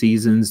last 2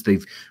 seasons.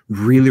 They've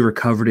really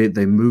recovered it.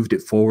 They moved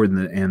it forward,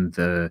 and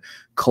the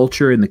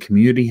culture and the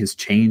community has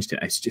changed.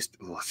 It's just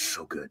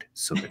so good.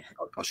 So good.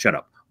 I'll shut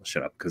up. I'll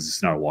shut up because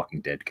it's not a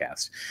Walking Dead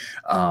cast.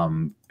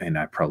 And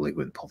I probably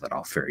wouldn't pull that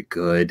off very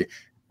good.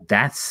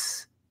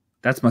 That's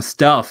my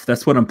stuff.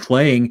 That's what I'm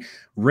playing.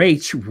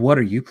 Rach, what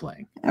are you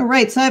playing? All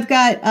right. So I've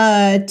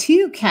got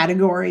 2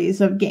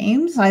 categories of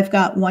games. I've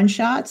got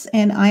one-shots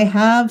and I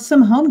have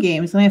some home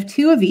games, and I have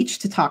 2 of each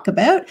to talk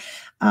about.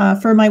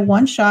 For my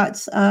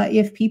one-shots,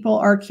 if people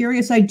are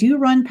curious, I do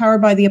run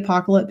Powered by the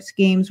Apocalypse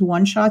games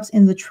one-shots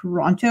in the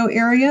Toronto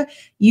area.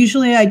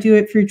 Usually I do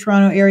it through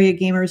Toronto Area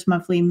Gamers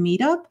Monthly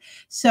Meetup.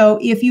 So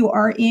if you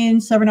are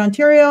in Southern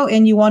Ontario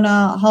and you want to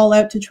haul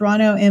out to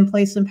Toronto and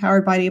play some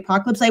Powered by the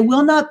Apocalypse, I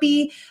will not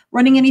be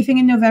running anything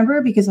in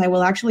November because I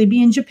will actually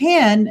be in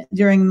Japan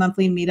during the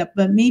monthly meetup,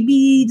 but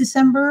maybe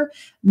December,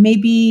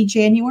 maybe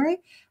January.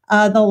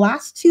 The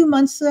last 2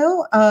 months,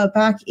 though,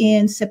 back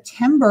in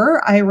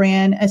September, I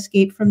ran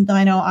Escape from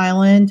Dino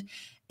Island,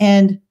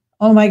 and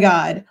oh my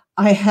God,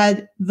 I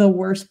had the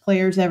worst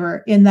players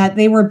ever in that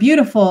they were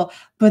beautiful,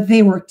 but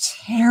they were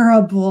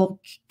terrible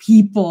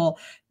people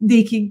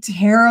making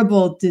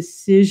terrible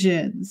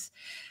decisions.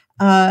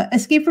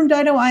 Escape from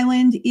Dino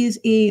Island is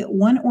a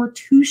 1 or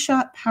 2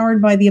 shot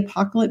Powered by the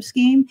Apocalypse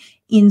game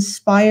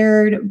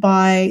inspired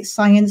by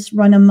science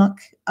run amok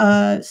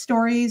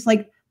stories.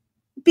 Like,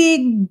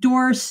 big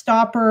door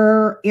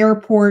stopper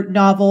airport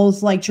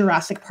novels like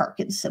Jurassic Park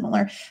and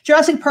similar.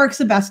 Jurassic Park's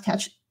the best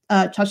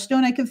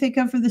touchstone I can think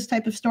of for this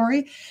type of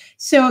story.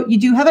 So you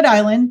do have an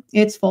island.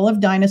 It's full of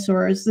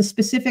dinosaurs. The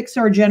specifics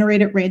are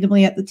generated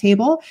randomly at the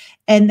table,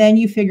 and then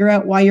you figure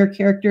out why your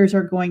characters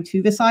are going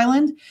to this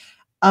island.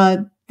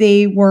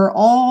 They were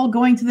all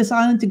going to this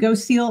island to go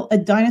steal a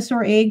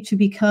dinosaur egg to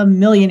become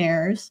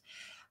millionaires.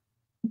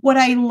 What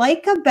I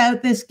like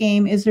about this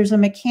game is there's a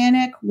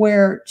mechanic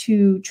where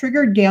to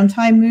trigger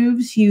downtime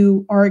moves,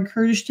 you are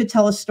encouraged to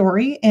tell a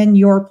story, and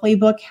your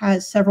playbook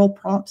has several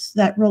prompts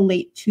that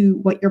relate to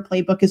what your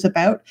playbook is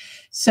about.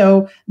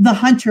 So the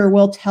hunter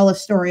will tell a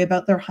story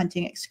about their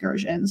hunting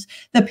excursions.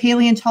 The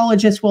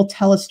paleontologist will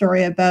tell a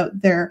story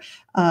about their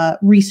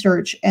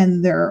research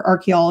and their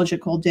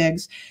archaeological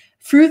digs.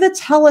 Through the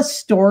tell a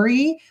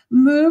story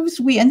moves,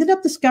 we ended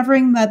up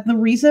discovering that the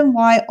reason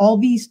why all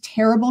these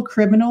terrible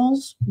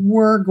criminals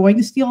were going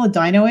to steal a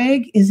dino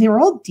egg is they were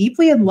all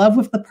deeply in love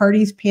with the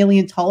party's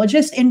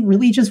paleontologist and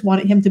really just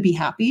wanted him to be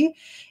happy.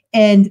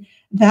 And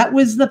that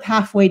was the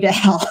pathway to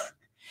hell.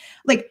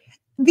 Like,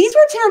 these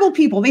were terrible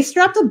people. They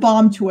strapped a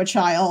bomb to a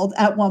child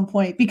at one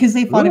point because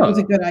they thought it was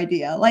a good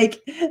idea. Like,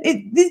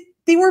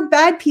 they were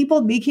bad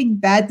people making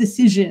bad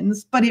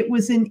decisions, but it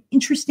was an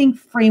interesting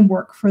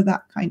framework for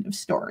that kind of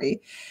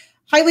story.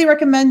 Highly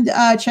recommend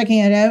checking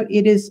it out.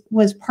 It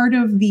was part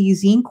of the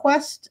Zine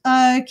Quest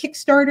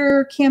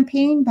Kickstarter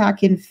campaign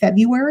back in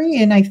February,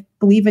 and I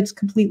believe it's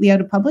completely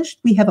out of published.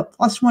 We have a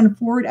 +1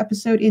 Forward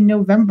episode in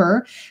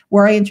November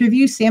where I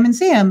interview Sam and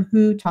Sam,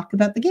 who talk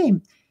about the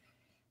game.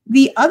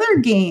 The other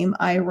game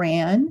I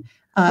ran...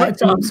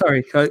 I'm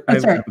sorry. I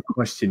have a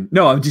question.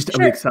 No, I'm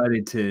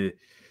excited to...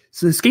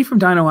 So Escape from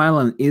Dino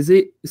Island, is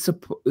it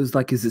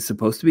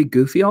supposed to be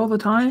goofy all the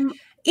time?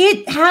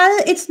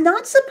 It's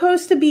not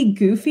supposed to be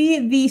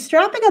goofy. The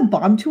strapping a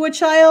bomb to a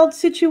child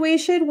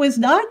situation was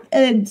not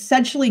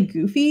essentially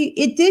goofy.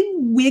 It did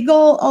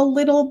wiggle a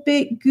little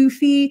bit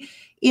goofy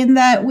in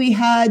that we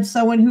had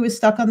someone who was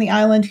stuck on the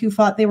island who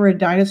thought they were a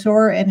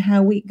dinosaur, and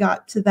how we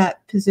got to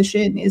that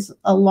position is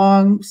a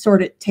long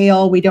sordid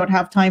tale we don't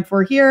have time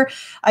for here.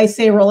 I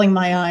say rolling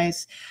my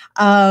eyes.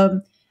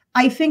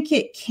 I think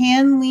it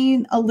can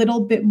lean a little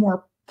bit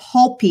more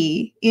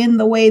pulpy in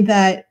the way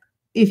that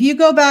if you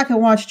go back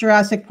and watch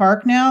Jurassic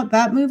Park now,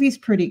 that movie's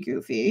pretty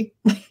goofy.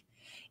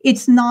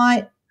 It's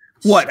not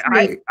what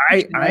I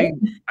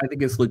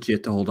think it's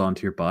legit to hold on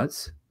to your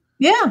butts.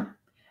 Yeah.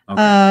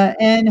 Okay.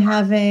 And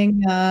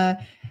having Jeff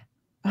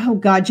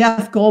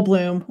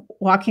Goldblum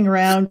walking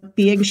around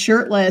being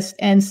shirtless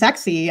and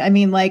sexy. I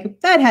mean, like,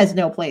 that has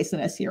no place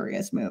in a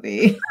serious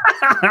movie.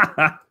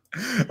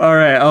 All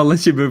right, I'll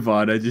let you move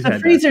on. The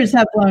freezers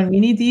have blown.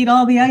 We need to eat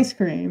all the ice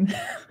cream.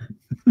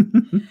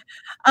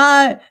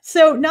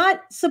 So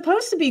not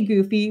supposed to be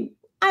goofy.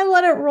 I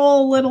let it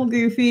roll a little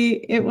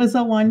goofy. It was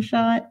a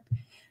one-shot.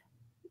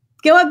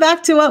 Going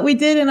back to what we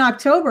did in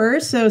October,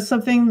 so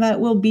something that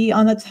will be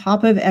on the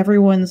top of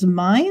everyone's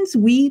minds,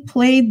 we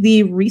played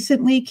the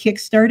recently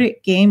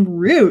kickstarted game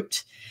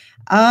Root.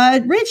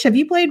 Rich, have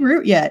you played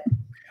Root yet?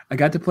 I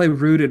got to play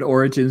Root at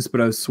Origins,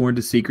 but I was sworn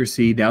to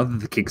secrecy. Now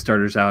that the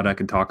Kickstarter's out, I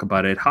can talk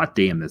about it. Hot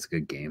damn, that's a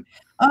good game.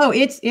 Oh,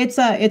 it's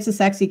a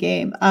sexy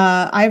game.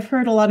 I've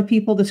heard a lot of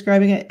people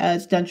describing it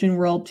as Dungeon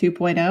World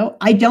 2.0.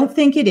 I don't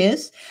think it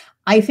is.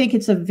 I think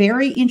it's a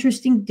very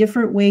interesting,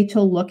 different way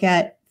to look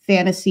at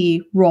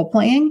fantasy role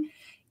playing,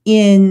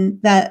 in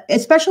that,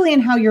 especially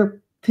in how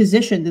you're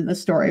positioned in the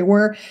story,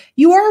 where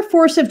you are a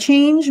force of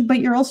change, but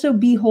you're also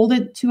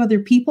beholden to other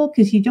people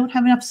because you don't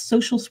have enough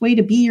social sway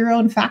to be your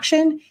own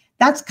faction.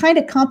 That's kind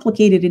of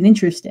complicated and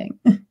interesting.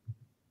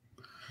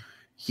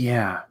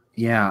 Yeah.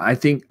 I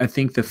think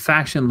the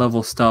faction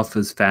level stuff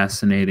is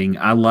fascinating.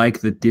 I like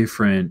the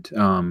different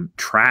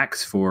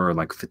tracks for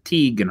like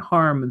fatigue and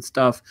harm and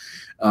stuff.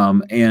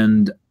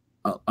 And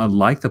I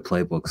like the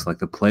playbooks. Like,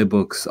 the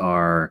playbooks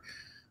are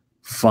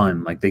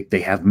fun. Like, they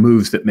have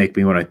moves that make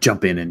me want to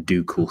jump in and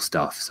do cool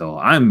stuff. So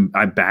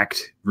I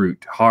backed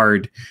Root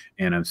hard,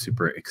 and I'm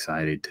super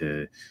excited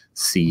to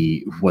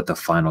see what the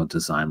final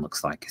design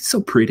looks like. It's so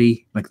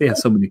pretty. Like, they have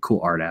so many cool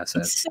art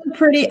assets. It's so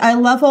pretty. I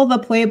love all the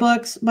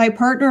playbooks. My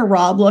partner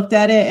Rob looked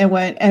at it and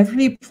went,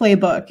 every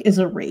playbook is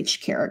a Rach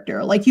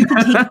character. Like, you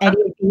can take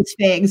any of these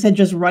things and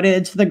just run it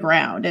into the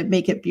ground and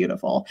make it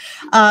beautiful.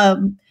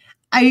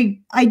 I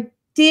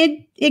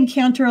did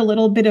encounter a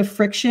little bit of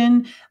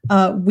friction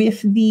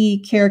with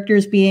the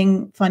characters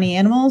being funny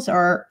animals,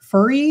 or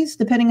furries,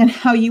 depending on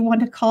how you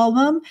want to call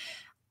them.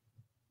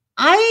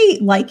 I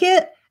like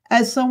it.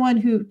 As someone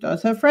who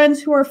does have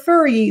friends who are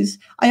furries,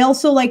 I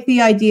also like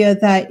the idea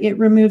that it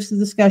removes the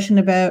discussion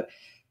about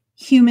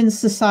human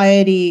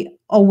society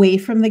away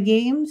from the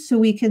game, so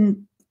we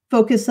can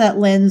focus that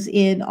lens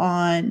in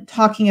on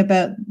talking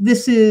about,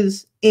 this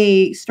is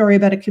a story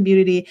about a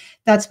community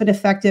that's been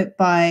affected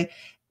by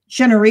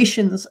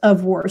generations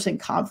of wars and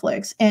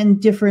conflicts and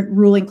different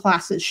ruling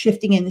classes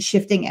shifting in and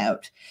shifting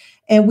out.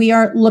 And we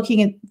aren't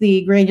looking at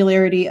the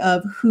granularity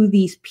of who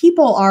these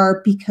people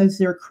are because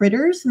they're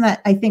critters. And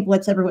that, I think,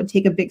 lets everyone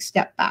take a big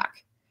step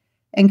back.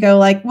 and go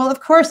like, well, of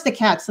course the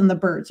cats and the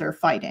birds are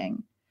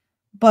fighting,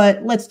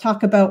 but let's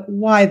talk about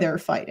why they're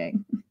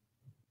fighting.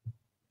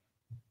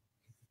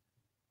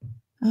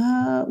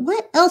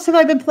 What else have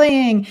I been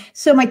playing?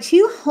 So my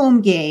 2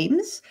 home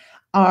games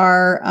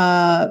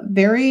are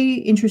very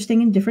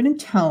interesting and different in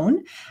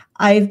tone.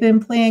 I've been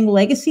playing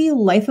Legacy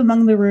Life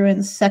Among the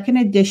Ruins 2nd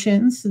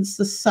edition since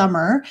the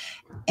summer,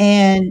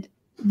 and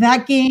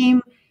that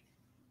game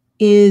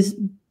is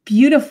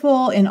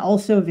beautiful and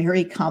also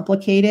very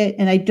complicated.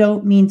 And I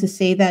don't mean to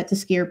say that to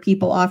scare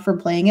people off from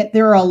playing it.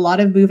 There are a lot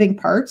of moving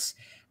parts,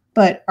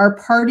 but our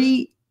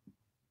party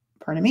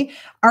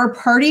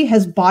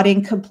has bought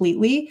in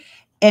completely.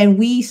 And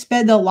we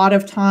spend a lot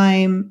of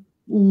time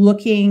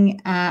looking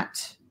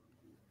at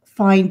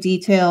fine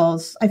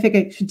details. I think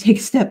I should take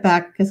a step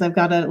back because I've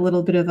got a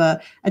little bit of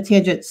a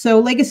tangent. So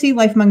Legacy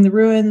Life Among the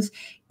Ruins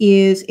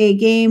is a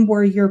game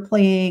where you're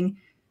playing,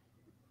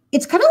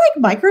 it's kind of like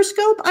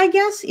Microscope, I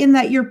guess, in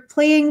that you're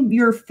playing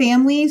your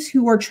families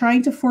who are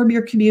trying to form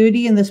your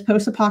community in this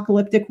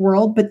post-apocalyptic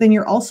world, but then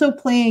you're also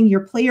playing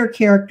your player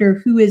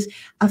character who is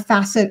a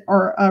facet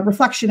or a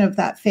reflection of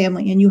that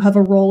family, and you have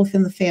a role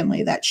within the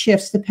family that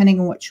shifts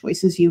depending on what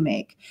choices you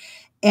make.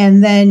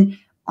 And then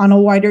on a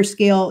wider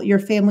scale, your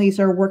families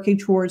are working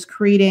towards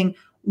creating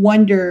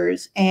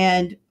wonders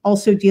and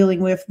also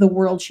dealing with the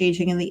world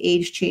changing and the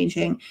age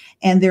changing,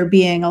 and there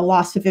being a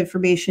loss of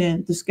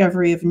information,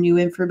 discovery of new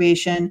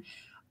information.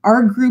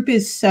 Our group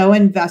is so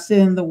invested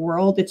in the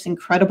world. It's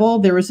incredible.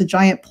 There was a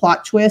giant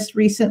plot twist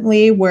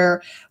recently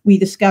where we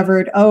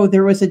discovered, oh,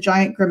 there was a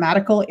giant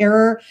grammatical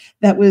error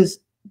that was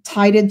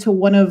tied into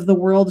one of the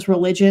world's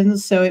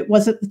religions. So it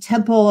wasn't the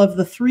temple of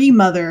the 3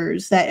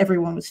 mothers that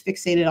everyone was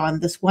fixated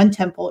on, this one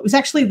temple. It was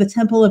actually the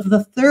temple of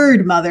the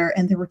 3rd mother.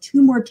 And there were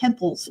 2 more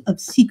temples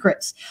of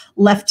secrets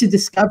left to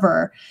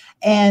discover.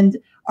 And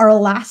our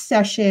last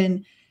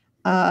session,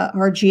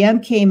 our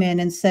GM came in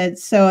and said,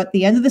 so at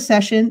the end of the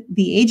session,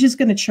 the age is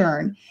going to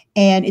churn.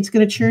 And it's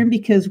going to churn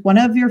because one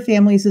of your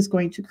families is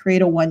going to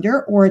create a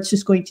wonder, or it's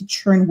just going to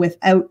churn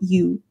without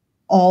you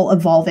all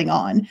evolving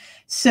on.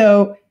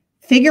 So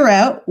figure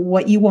out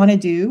what you want to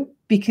do,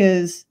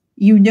 because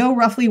you know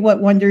roughly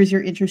what wonders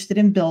you're interested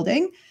in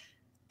building,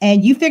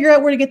 and you figure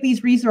out where to get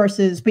these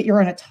resources, but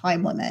you're on a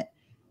time limit.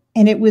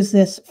 And it was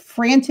this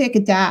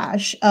frantic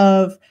dash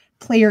of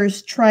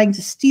players trying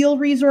to steal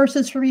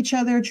resources from each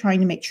other,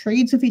 trying to make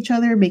trades with each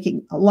other,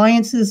 making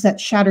alliances that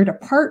shattered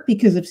apart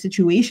because of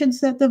situations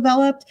that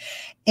developed.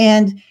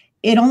 And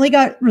it only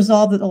got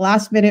resolved at the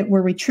last minute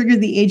where we triggered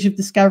the age of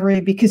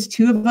discovery because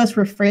 2 of us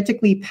were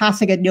frantically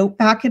passing a note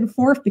back and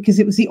forth because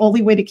it was the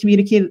only way to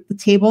communicate at the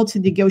table to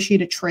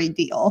negotiate a trade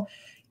deal.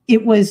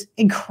 It was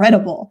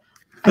incredible.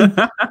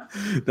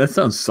 That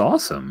sounds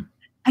awesome.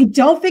 I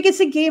don't think it's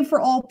a game for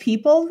all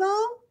people,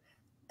 though.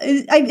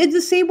 In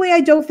the same way,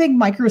 I don't think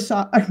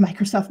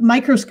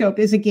Microscope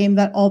is a game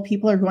that all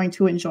people are going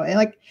to enjoy.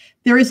 Like,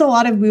 there is a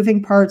lot of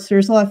moving parts.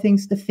 There's a lot of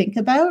things to think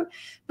about.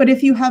 But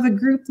if you have a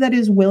group that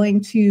is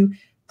willing to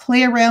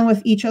play around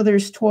with each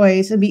other's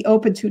toys and be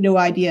open to new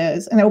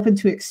ideas and open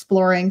to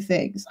exploring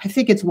things, I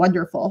think it's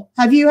wonderful.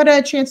 Have you had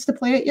a chance to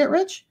play it yet,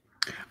 Rich?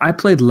 I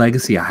played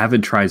Legacy. I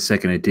haven't tried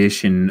 2nd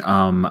edition.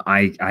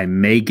 I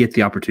may get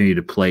the opportunity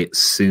to play it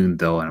soon,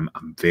 though, and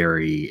I'm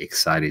very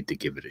excited to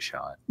give it a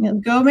shot. Yeah,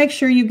 go make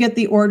sure you get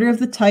the Order of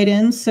the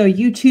Titans so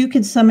you too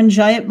can summon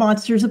giant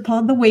monsters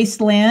upon the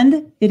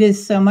wasteland. It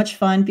is so much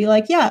fun. Be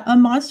like, yeah, a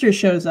monster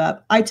shows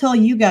up. I tell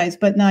you guys,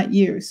 but not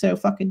you. So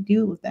fucking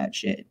deal with that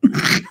shit.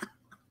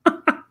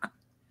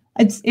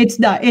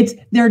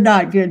 They're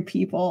not good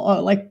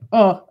people.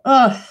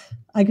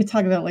 I could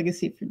talk about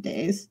Legacy for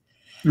days.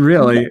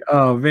 Really?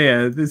 Oh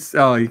man,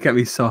 you got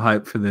me so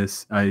hyped for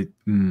this. I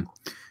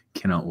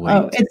cannot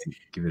wait to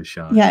give it a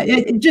shot. Yeah,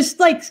 just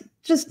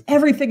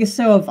everything is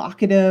so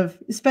evocative.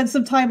 Spend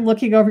some time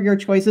looking over your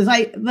choices.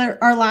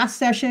 Our last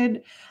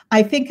session,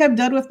 I think I'm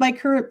done with my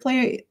current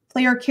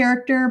player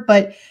character,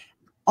 but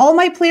all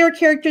my player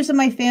characters in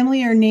my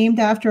family are named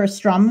after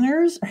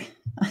astrologers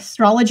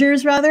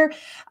rather.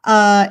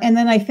 And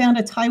then I found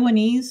a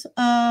Taiwanese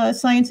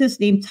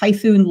scientist named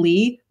Typhoon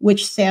Lee,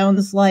 which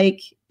sounds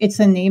like it's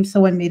a name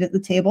someone made at the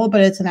table, but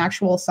it's an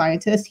actual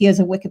scientist. He has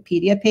a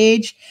Wikipedia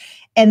page.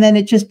 And then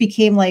it just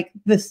became like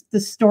the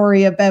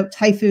story about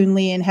Typhoon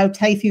Lee and how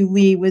Typhoon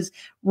Lee was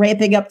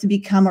ramping up to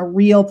become a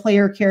real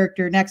player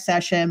character next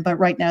session. But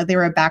right now they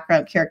were a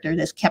background character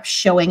that just kept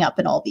showing up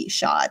in all these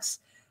shots.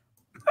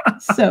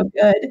 So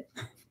good.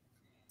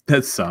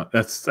 That's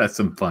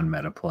some fun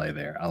meta play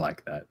there. I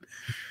like that.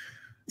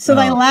 So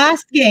my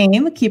last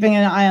game, keeping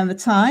an eye on the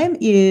time,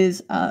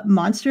 is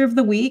Monster of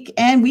the Week.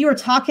 And we were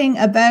talking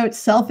about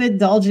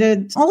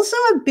self-indulgent. Also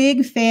a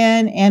big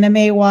fan,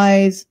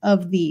 anime-wise,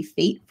 of the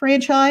Fate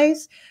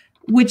franchise,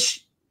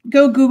 which,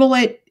 go Google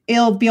it.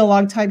 It'll be a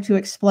long time to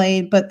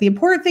explain. But the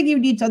important thing you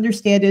need to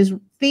understand is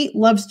Fate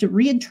loves to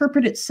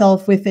reinterpret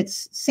itself with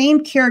its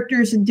same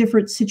characters in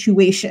different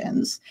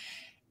situations.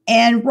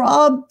 And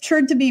Rob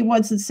turned to me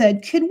once and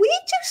said, could we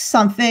do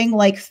something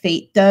like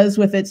Fate does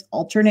with its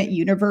alternate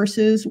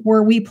universes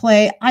where we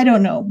play, I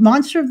don't know,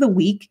 Monster of the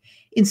Week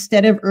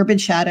instead of Urban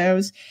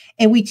Shadows.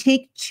 And we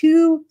take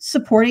two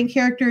supporting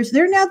characters.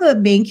 They're now the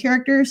main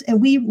characters,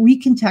 and we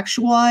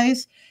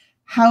recontextualize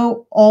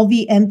how all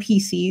the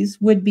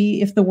NPCs would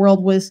be if the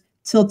world was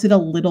tilted a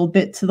little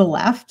bit to the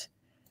left.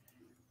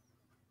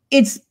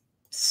 It's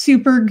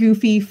super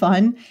goofy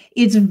fun.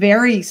 It's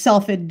very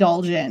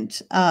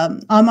self-indulgent.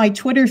 On my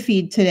Twitter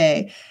feed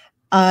today,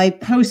 I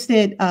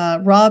posted,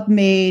 Rob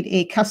made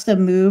a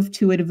custom move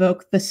to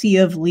invoke the Sea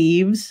of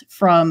Leaves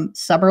from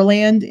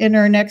Summerland in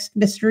our next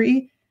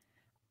mystery.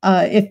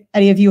 If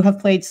any of you have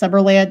played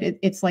Summerland,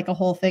 it's like a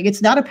whole thing.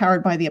 It's not a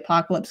Powered by the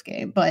Apocalypse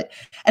game,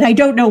 and I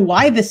don't know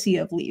why the Sea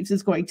of Leaves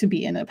is going to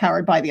be in a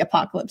Powered by the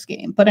Apocalypse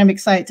game, but I'm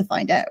excited to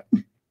find out.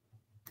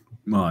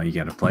 Well, you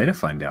got to play to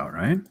find out,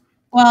 right?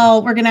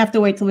 Well, we're going to have to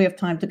wait till we have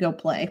time to go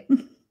play.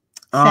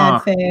 Sad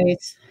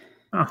face.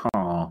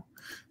 Oh,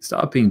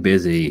 stop being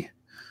busy.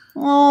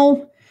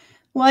 Oh,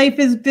 life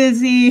is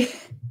busy.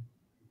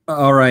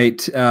 All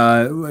right.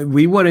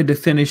 We wanted to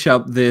finish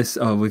up this.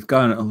 We've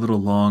gone a little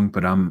long,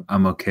 but I'm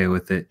okay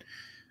with it.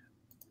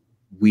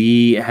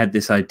 We had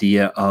this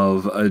idea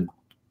of a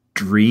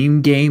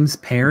Dream Games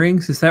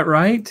pairings. Is that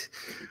right?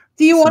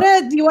 Do you want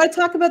to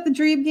talk about the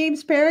Dream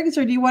Games pairings,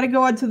 or do you want to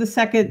go on to the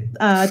second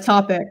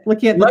topic?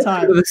 Looking at the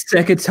time. Let's go to the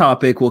second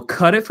topic. We'll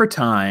cut it for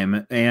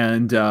time,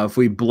 and if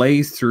we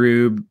blaze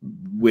through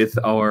with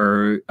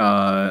our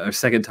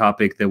second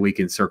topic, then we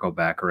can circle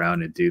back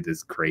around and do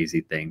this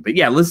crazy thing. But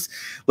yeah, let's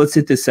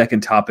hit this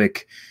second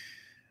topic.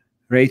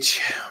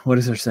 Rach, what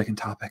is our second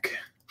topic?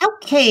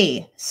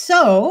 Okay,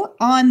 so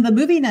on the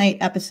movie night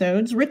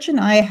episodes, Rich and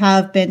I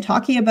have been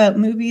talking about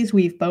movies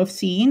we've both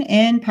seen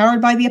and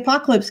Powered by the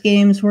Apocalypse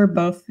games we're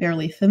both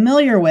fairly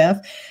familiar with.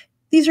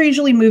 These are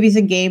usually movies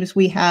and games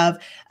we have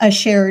a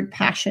shared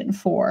passion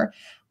for.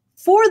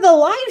 For the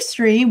live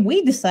stream,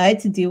 we decided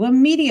to do a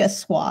media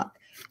swap.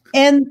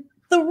 And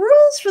the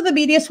rules for the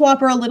media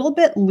swap are a little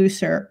bit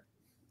looser.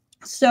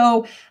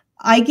 So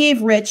I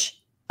gave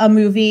Rich a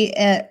movie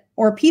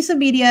or piece of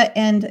media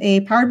and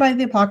a Powered by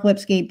the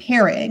Apocalypse game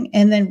pairing,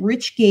 and then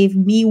Rich gave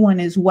me one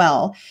as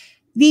well.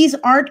 These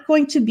aren't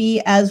going to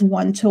be as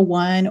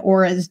one-to-one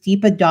or as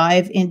deep a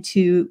dive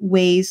into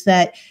ways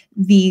that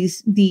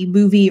the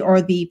movie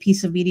or the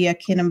piece of media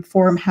can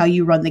inform how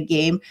you run the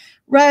game,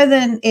 rather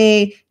than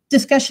a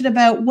discussion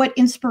about what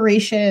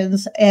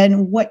inspirations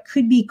and what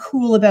could be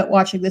cool about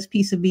watching this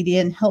piece of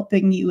media and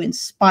helping you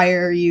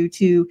inspire you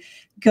to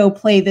go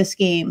play this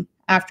game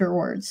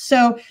afterwards.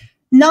 So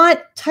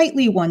not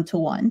tightly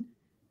one-to-one.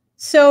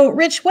 So,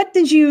 Rich, what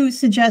did you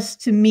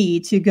suggest to me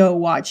to go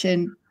watch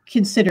and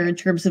consider in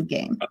terms of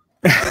game?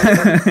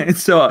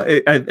 So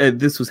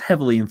this was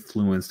heavily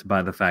influenced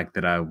by the fact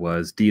that I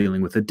was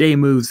dealing with the day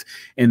moves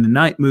and the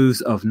night moves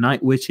of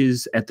Night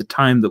Witches at the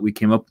time that we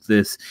came up with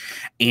this.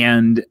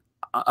 And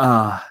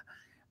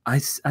I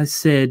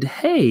said,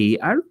 hey,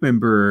 I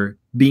remember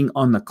being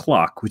on the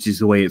clock, which is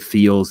the way it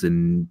feels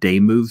in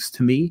day moves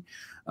to me.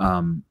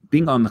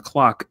 Being on the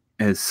clock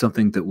as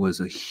something that was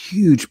a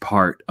huge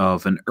part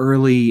of an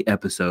early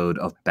episode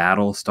of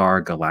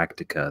Battlestar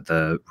Galactica,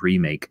 the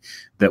remake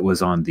that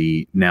was on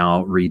the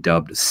now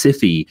redubbed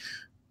Syfy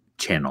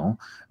channel.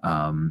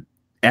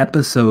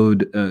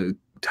 Episode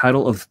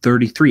title of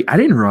 33. I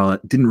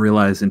didn't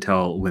realize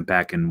until I went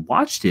back and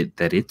watched it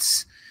that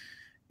it's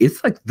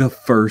like the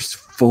first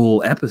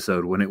full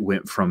episode when it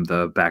went from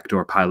the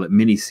backdoor pilot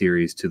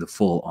miniseries to the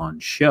full-on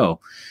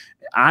show.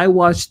 I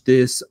watched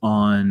this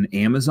on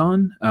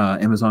Amazon.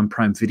 Amazon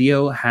Prime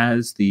Video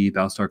has the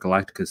Battlestar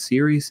Galactica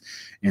series,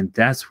 and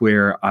that's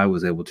where I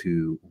was able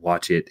to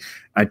watch it.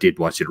 I did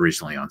watch it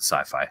originally on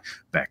Sci-Fi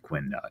back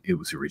when it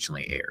was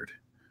originally aired.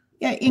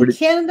 Yeah, in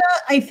Canada,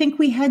 I think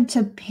we had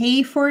to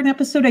pay for an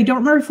episode. I don't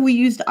remember if we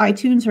used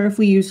iTunes or if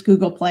we used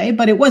Google Play,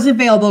 but it was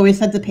available. We just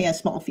had to pay a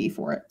small fee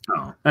for it.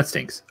 Oh, that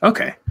stinks.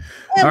 Okay.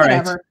 Yeah,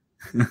 whatever. Right.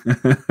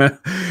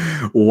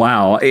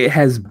 Wow, it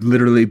has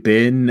literally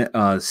been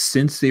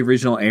since the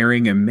original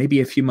airing and maybe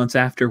a few months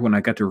after when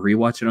I got to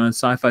rewatch it on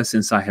Sci-Fi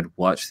since I had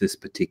watched this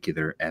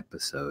particular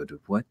episode.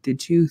 What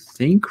did you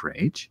think,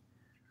 Rach?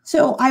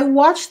 So I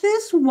watched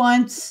this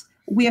once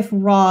with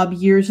Rob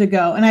years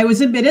ago, and I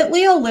was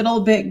admittedly a little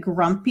bit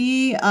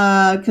grumpy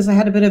because I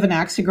had a bit of an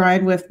axe to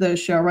grind with the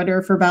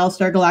showrunner for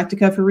Battlestar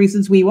Galactica for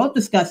reasons we won't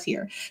discuss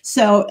here.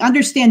 So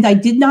understand, I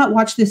did not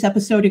watch this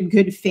episode in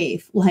good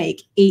faith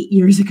like 8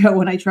 years ago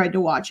when I tried to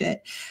watch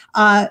it.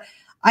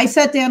 I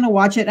sat down to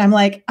watch it. And I'm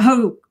like,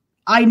 oh,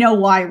 I know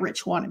why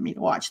Rich wanted me to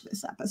watch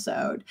this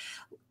episode.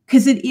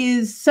 Because it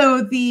is,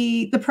 so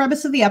the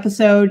premise of the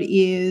episode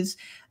is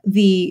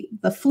the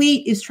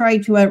fleet is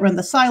trying to outrun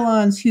the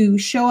Cylons, who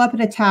show up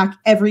and attack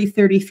every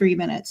 33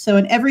 minutes. So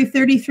in every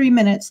 33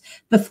 minutes,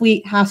 the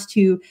fleet has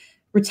to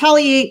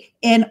retaliate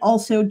and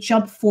also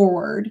jump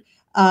forward,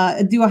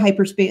 do a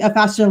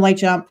faster than light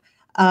jump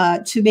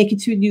to make it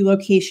to a new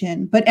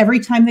location. But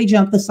every time they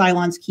jump, the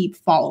Cylons keep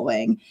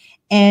following.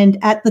 And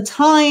at the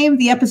time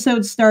the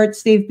episode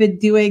starts, they've been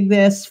doing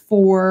this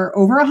for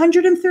over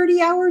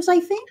 130 hours, I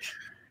think.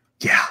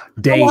 Yeah,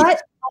 days.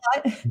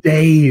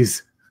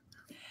 Days.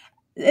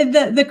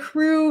 The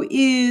crew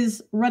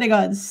is running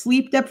on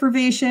sleep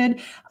deprivation.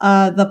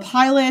 The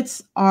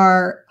pilots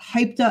are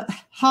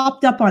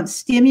hopped up on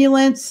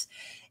stimulants.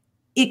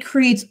 It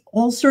creates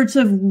all sorts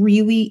of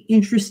really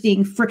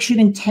interesting friction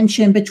and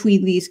tension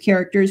between these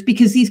characters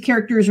because these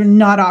characters are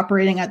not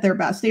operating at their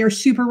best. They are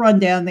super run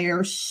down. They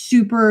are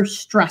super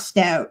stressed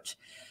out.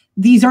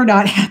 These are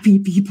not happy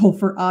people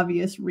for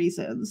obvious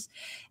reasons.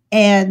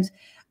 And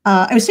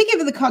I was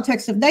thinking of the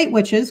context of Night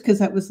Witches because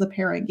that was the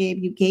parent game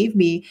you gave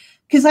me.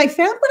 Because I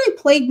found when I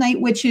played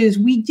Night Witches,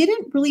 we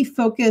didn't really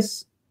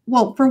focus.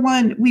 Well, for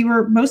one, we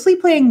were mostly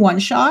playing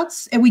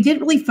one-shots and we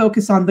didn't really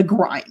focus on the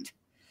grind.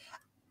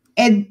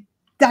 And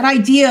that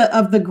idea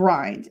of the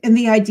grind and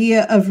the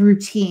idea of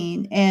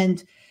routine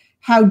and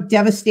how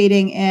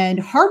devastating and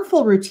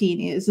harmful routine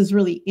is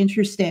really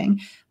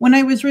interesting. When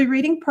I was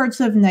rereading parts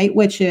of Night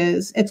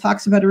Witches, it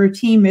talks about a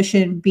routine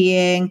mission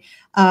being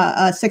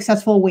a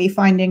successful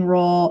wayfinding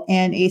roll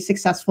and a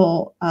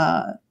successful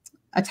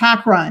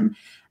attack run,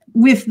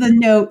 with the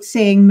note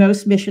saying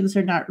most missions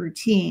are not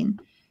routine,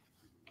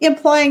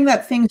 implying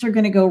that things are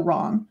going to go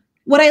wrong.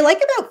 What I like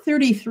about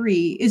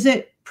 33 is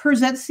it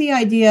presents the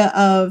idea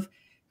of,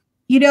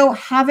 you know,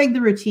 having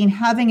the routine,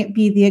 having it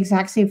be the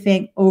exact same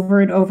thing over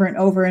and over and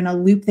over in a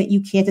loop that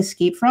you can't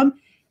escape from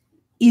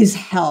is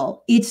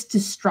hell. It's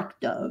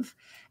destructive.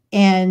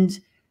 And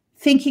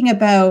thinking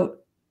about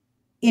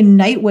in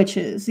Night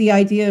Witches, the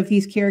idea of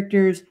these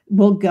characters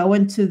will go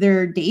into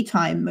their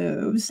daytime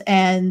moves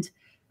and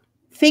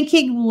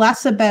thinking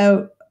less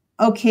about,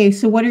 okay,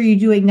 so what are you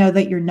doing now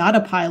that you're not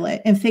a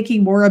pilot? And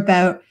thinking more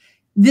about,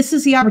 this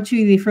is the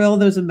opportunity for all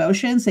those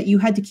emotions that you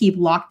had to keep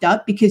locked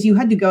up because you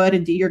had to go out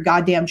and do your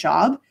goddamn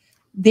job.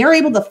 They're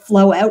able to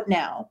flow out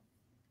now.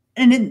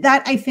 And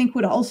that, I think,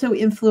 would also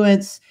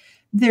influence,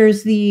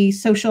 there's the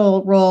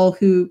social role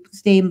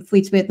whose name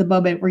fleets me at the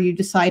moment, where you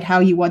decide how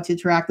you want to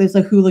interact. There's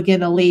a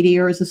hooligan, a lady,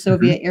 or as a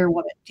Soviet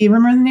airwoman. Do you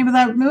remember the name of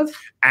that move?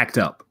 Act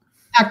Up.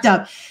 Act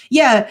Up.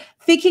 Yeah.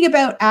 Thinking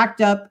about Act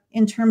Up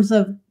in terms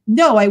of,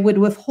 no, I would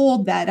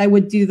withhold that. I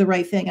would do the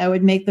right thing. I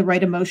would make the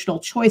right emotional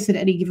choice at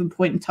any given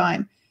point in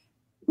time.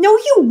 No,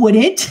 you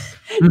wouldn't.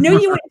 No,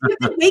 you wouldn't. You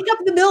have to wake up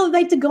in the middle of the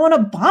night to go on a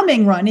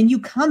bombing run and you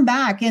come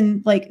back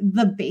and like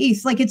the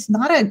base, like it's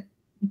not a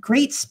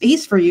great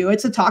space for you.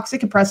 It's a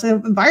toxic,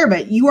 oppressive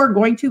environment. You are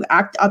going to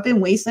act up in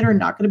ways that are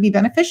not going to be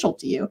beneficial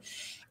to you.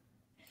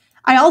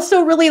 I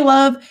also really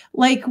love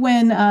like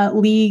when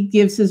Lee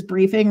gives his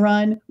briefing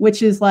run,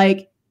 which is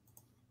like,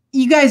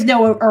 you guys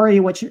know already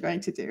what you're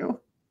going to do.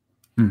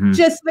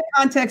 Just the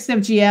context of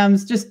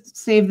GMs, just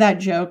save that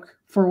joke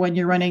for when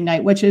you're running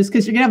Night Witches,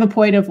 because you're going to have a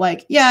point of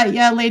like,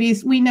 yeah,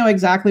 ladies, we know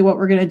exactly what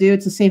we're going to do.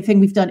 It's the same thing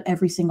we've done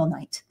every single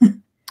night.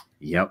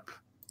 Yep.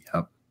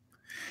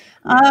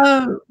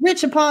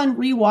 Rich, upon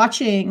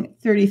rewatching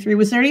 33,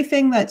 was there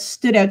anything that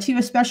stood out to you,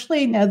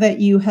 especially now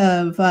that you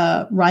have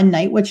run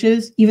Night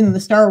Witches, even in the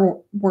Star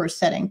Wars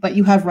setting, but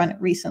you have run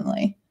it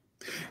recently?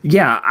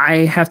 Yeah,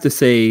 I have to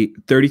say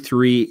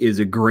 33 is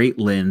a great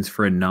lens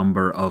for a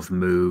number of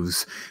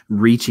moves.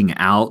 Reaching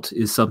out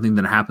is something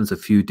that happens a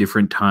few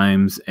different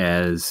times,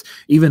 as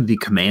even the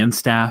command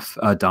staff,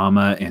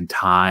 Dama and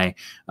Tai,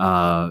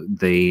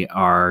 they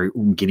are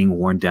getting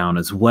worn down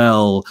as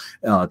well.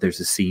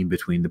 There's a scene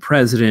between the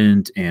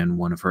president and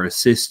one of her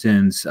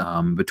assistants,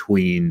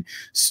 between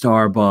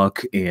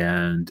Starbuck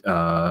and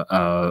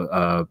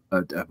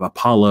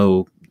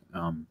Apollo.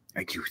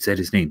 I said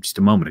his name just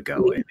a moment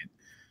ago.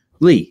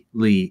 Lee.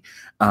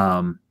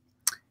 And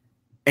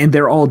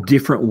they're all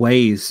different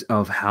ways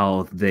of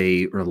how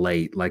they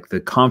relate. Like the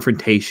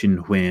confrontation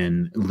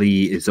when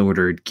Lee is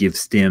ordered give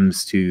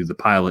stims to the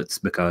pilots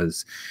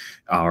because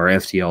our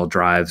FTL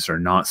drives are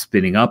not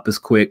spinning up as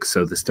quick.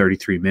 So this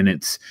 33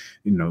 minutes,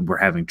 we're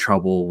having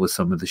trouble with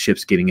some of the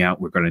ships getting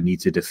out. We're going to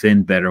need to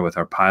defend better with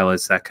our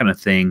pilots, that kind of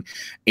thing.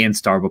 And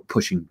Starbuck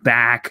pushing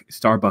back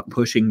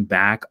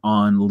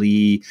on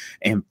Lee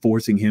and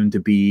forcing him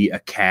to be a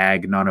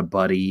CAG, not a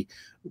buddy,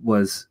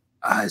 was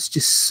it's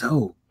just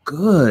so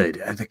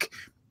good. I think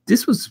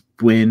this was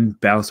when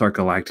Battlestar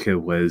Galactica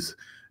was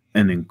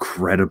an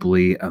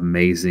incredibly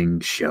amazing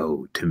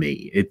show to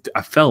me.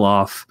 I fell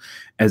off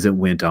as it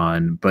went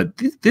on, but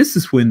this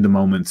is when the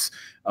moments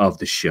of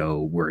the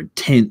show were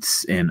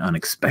intense and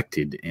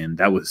unexpected, and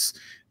that was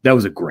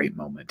a great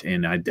moment.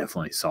 And I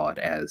definitely saw it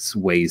as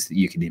ways that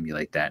you can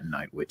emulate that in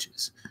Night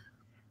Witches.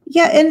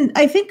 Yeah, and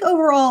I think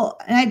overall,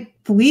 and I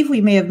believe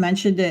we may have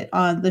mentioned it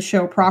on the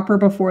show proper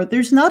before,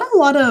 there's not a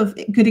lot of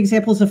good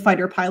examples of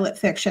fighter pilot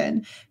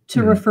fiction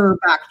to refer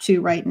back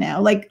to right now.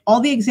 Like all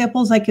the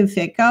examples I can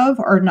think of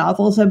are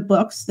novels and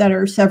books that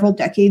are several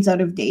decades out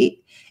of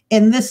date.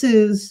 And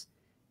it's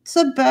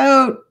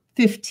about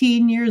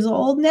 15 years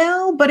old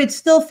now, but it's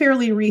still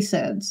fairly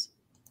recent.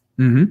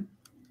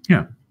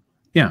 Yeah.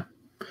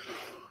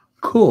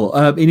 Cool.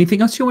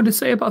 Anything else you want to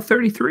say about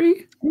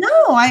 33?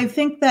 No, I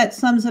think that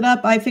sums it up.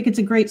 I think it's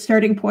a great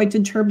starting point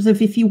in terms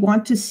of if you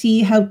want to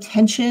see how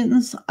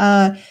tensions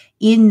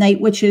in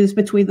Night Witches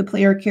between the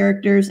player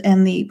characters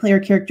and the player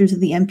characters of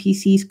the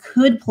NPCs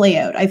could play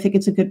out. I think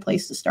it's a good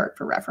place to start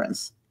for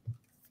reference.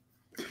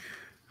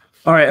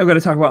 All right, I'm going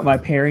to talk about my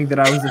pairing that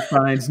I was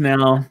assigned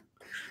now.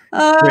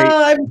 Great.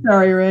 I'm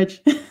sorry,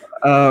 Rich.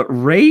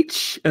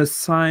 Rach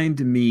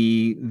assigned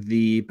me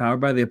the Powered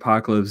by the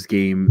Apocalypse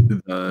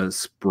game, the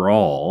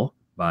Sprawl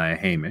by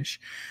Hamish.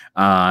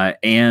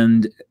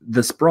 And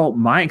the Sprawl,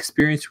 my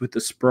experience with the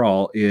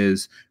Sprawl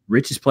is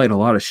Rich has played a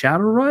lot of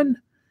Shadowrun.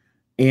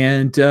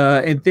 And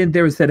then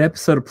there was that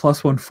episode of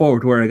Plus One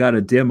Forward where I got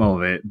a demo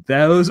of it.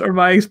 Those are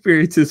my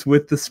experiences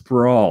with the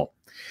Sprawl.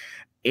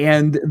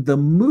 And the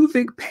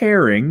movie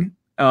pairing,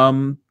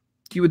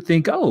 you would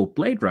think, oh,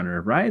 Blade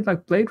Runner, right?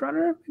 Like Blade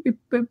Runner?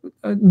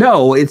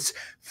 No, it's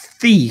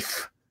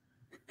Thief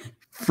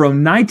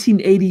from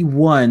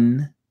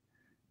 1981,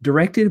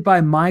 directed by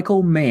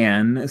Michael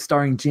Mann,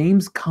 starring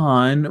James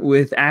Caan,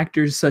 with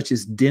actors such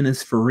as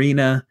Dennis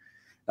Farina,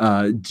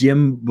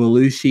 Jim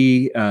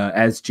Belushi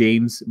as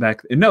James James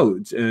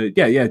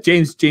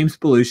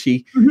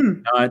Belushi,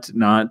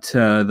 not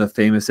the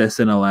famous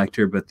SNL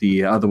actor, but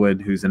the other one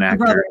who's an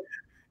actor.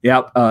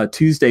 Yep,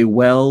 Tuesday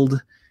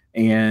Weld.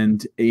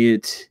 And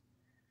it's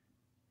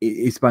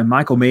by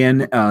Michael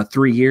Mann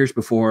 3 years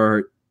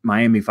before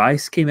Miami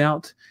Vice came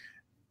out.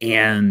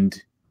 And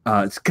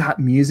it's got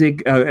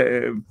music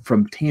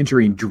from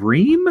Tangerine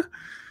Dream.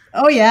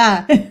 Oh,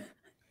 yeah.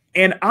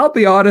 And I'll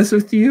be honest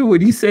with you, when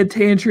you said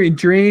Tangerine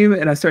Dream,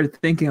 and I started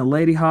thinking of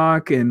Lady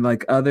Hawk and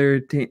like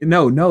other...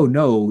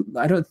 No.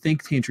 I don't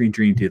think Tangerine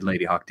Dream did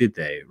Lady Hawk, did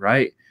they?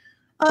 Right?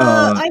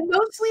 I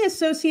mostly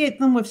associate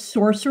them with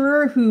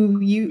Sorcerer,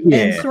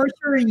 and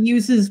Sorcerer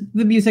uses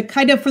the music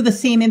kind of for the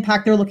same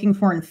impact they're looking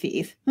for in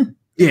Thief.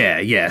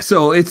 Yeah.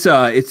 So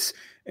it's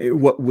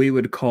what we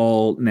would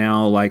call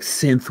now like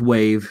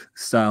synthwave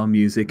style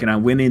music, and I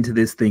went into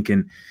this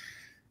thinking,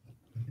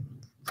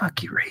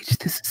 fuck you, Rach,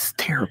 this is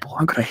terrible.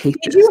 I'm gonna hate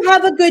this. Did you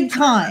have a good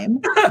time?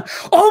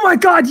 Oh my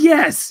god,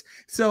 yes.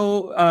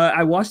 So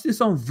I watched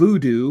this on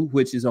Vudu,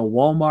 which is a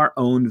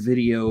Walmart-owned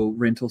video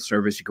rental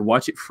service. You can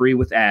watch it free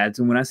with ads.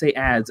 And when I say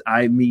ads,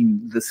 I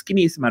mean the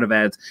skinniest amount of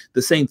ads,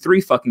 the same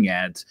 3 fucking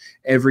ads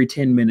every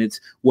 10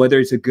 minutes, whether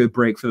it's a good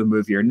break for the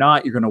movie or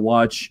not. You're going to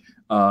watch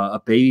a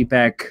baby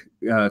back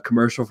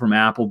commercial from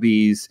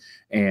Applebee's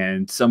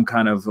and some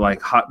kind of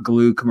like hot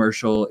glue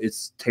commercial.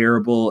 It's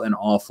terrible and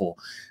awful.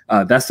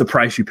 That's the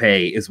price you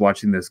pay, is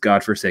watching those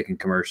godforsaken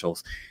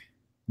commercials.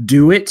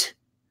 Do it.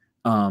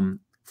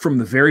 From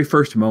the very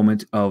first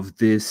moment of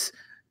this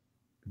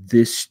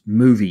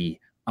movie,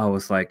 I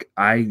was like,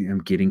 I am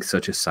getting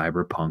such a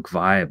cyberpunk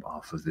vibe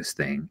off of this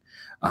thing.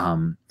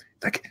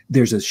 Like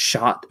there's a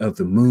shot of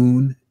the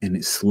moon and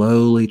it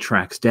slowly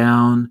tracks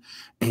down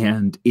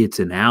and it's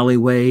an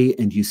alleyway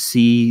and you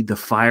see the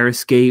fire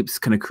escapes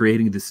kind of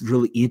creating this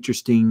really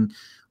interesting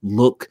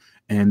look.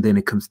 And then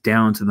it comes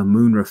down to the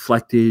moon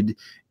reflected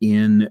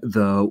in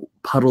the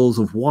puddles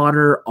of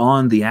water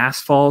on the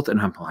asphalt. And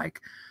I'm like,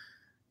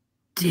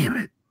 damn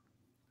it,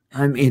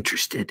 I'm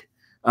interested.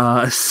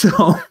 See,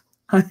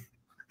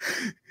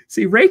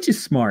 Rach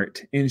is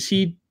smart, and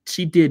she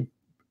did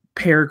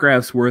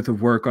paragraphs worth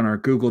of work on our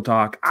Google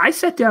Doc. I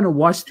sat down and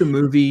watched the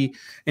movie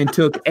and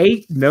took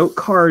 8 note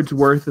cards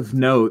worth of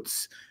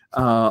notes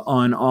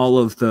on all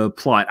of the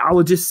plot. I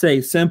will just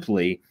say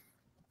simply,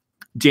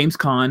 James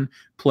Caan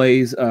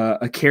plays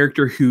a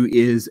character who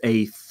is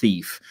a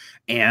thief.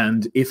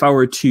 And if I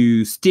were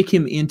to stick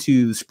him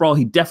into the Sprawl,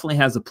 he definitely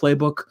has a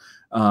playbook.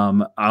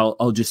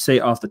 I'll just say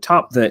off the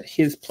top that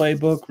his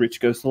playbook, Rich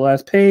goes to the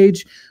last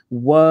page,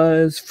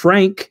 was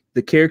Frank.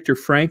 The character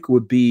Frank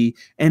would be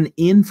an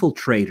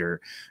infiltrator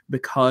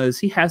because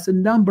he has a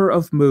number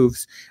of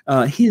moves.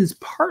 His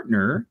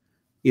partner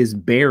is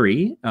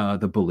Barry,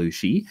 the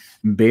Belushi.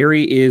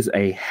 Barry is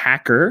a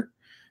hacker.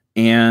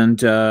 And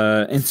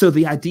so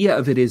the idea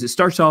of it is, it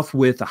starts off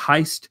with a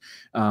heist.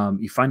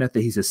 You find out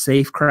that he's a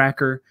safe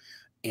cracker,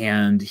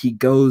 and he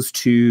goes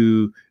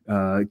to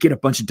get a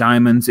bunch of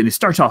diamonds. And it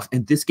starts off,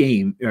 and this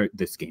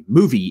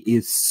movie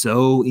is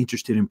so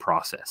interested in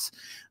process.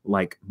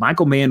 Like,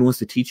 Michael Mann wants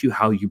to teach you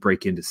how you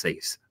break into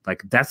safes.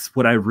 Like, that's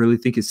what I really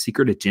think his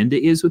secret agenda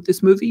is with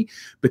this movie,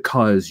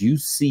 because you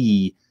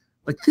see,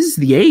 like, this is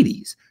the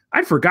 80s.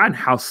 I'd forgotten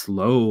how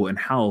slow and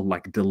how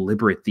like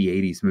deliberate the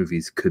 80s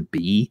movies could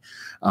be.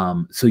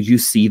 So you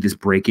see this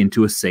break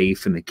into a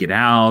safe and they get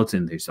out,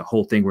 and there's a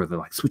whole thing where they're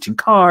like switching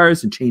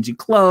cars and changing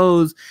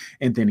clothes.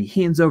 And then he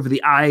hands over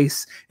the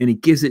ice and he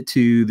gives it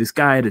to this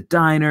guy at a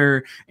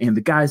diner, and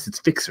the guy's his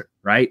fixer,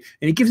 right?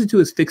 And he gives it to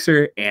his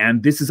fixer.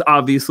 And this is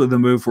obviously the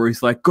move where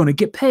he's like, gonna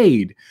get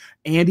paid.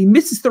 And he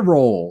misses the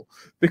role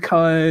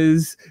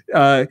because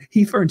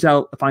he finds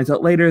out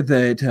later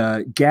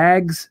that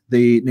Gags,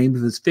 the name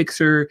of his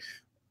fixer,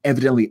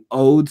 evidently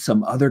owed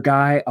some other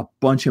guy a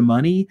bunch of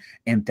money,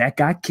 and that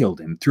guy killed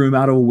him, threw him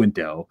out of a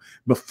window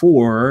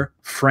before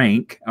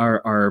Frank,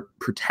 our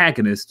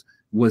protagonist,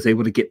 was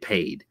able to get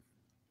paid.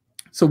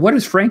 So what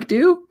does Frank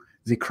do?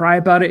 Does he cry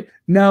about it?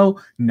 No,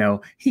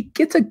 no. He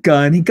gets a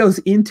gun. He goes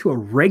into a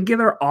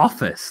regular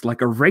office,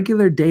 like a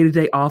regular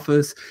day-to-day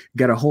office.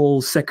 Got a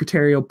whole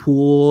secretarial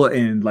pool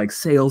and like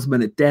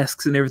salesmen at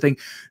desks and everything.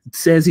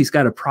 Says he's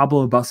got a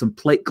problem about some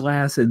plate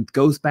glass and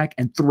goes back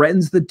and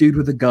threatens the dude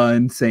with a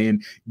gun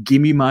saying,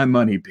 "Give me my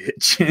money,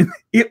 bitch." And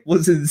it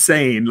was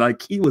insane.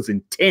 Like, he was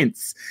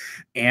intense.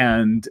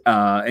 And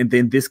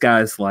then this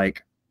guy's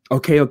like,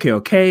 okay. And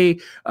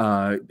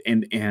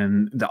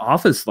the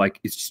office, like,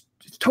 it's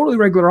totally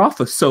regular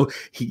office. So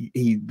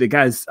the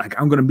guy's like,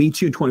 "I'm going to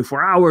meet you in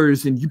 24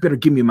 hours and you better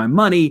give me my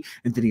money."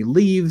 And then he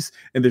leaves.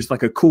 And there's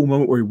like a cool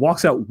moment where he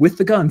walks out with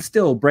the gun,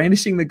 still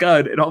brandishing the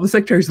gun. And all the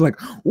secretaries are like,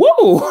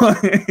 "Whoa."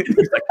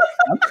 He's like,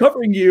 "I'm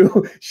covering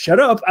you. Shut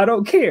up. I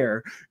don't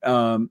care."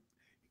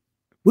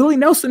 Willie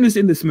Nelson is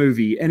in this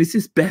movie and it's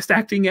his best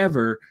acting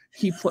ever.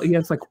 He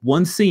has like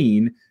one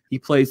scene. He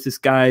plays this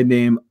guy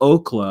named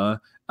Okla,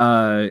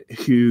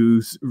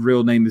 whose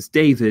real name is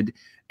David.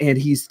 And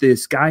he's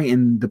this guy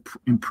in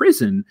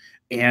prison,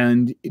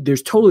 and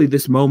there's totally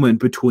this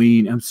moment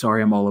between. I'm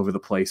sorry, I'm all over the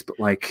place, but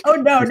like, oh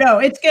no,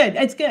 it's good,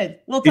 it's good.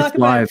 We'll talk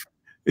about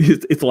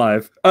it. It's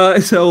live.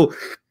 So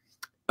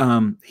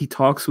he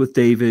talks with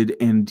David,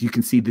 and you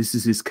can see this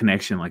is his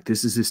connection. Like,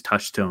 this is his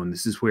touchstone.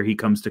 This is where he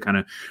comes to kind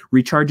of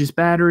recharge his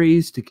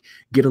batteries, to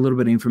get a little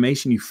bit of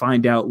information. You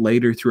find out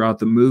later throughout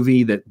the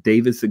movie that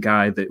David's the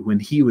guy that when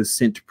he was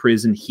sent to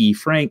prison,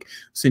 Frank,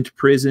 sent to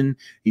prison.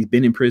 He's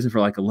been in prison for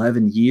like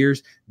 11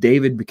 years.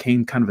 David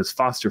became kind of his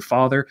foster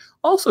father.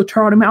 Also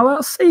taught him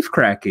about safe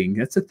cracking.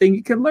 That's a thing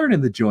you can learn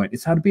in the joint.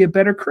 It's how to be a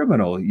better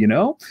criminal, you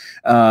know?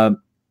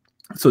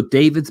 So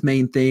David's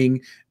main thing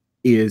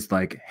is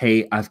like,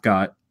 "Hey, I've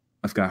got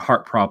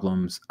heart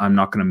problems. I'm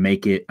not going to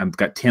make it. I've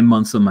got 10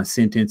 months on my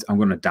sentence. I'm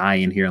going to die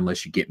in here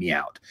unless you get me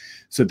out."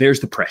 So there's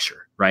the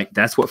pressure, right?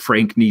 That's what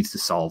Frank needs to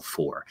solve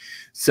for.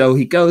 So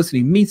he goes and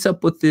he meets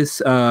up with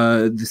this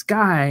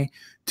guy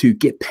to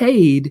get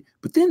paid.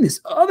 But then this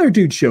other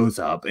dude shows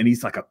up and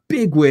he's like a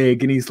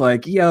bigwig and he's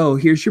like, "Yo,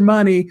 here's your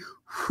money."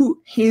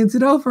 Who hands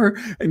it over?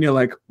 And you're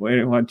like,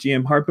 "Wait, what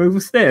GM hard move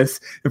was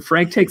this?" And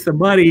Frank takes the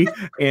money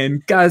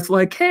and guy's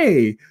like,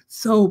 "Hey,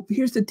 so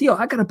here's the deal.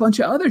 I got a bunch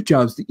of other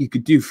jobs that you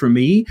could do for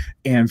me."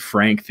 And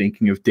Frank,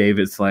 thinking of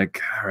David's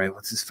like, "All right,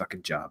 what's this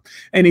fucking job?"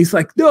 And he's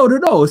like, no,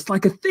 it's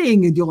like a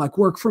thing. And you'll like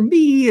work for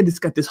me. And it's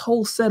got this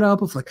whole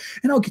setup of like,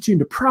 and I'll get you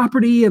into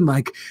property and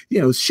like, you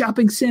know,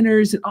 shopping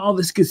centers and all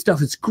this good stuff.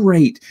 It's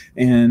great.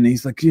 And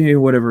he's like, "Yeah,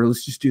 whatever.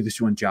 Let's just do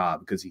this one job,"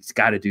 because he's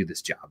got to do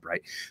this job,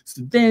 right?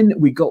 So then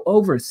we go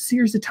over a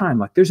series of time.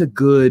 Like, there's a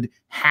good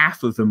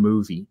half of the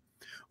movie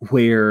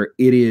where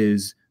it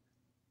is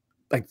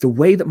like the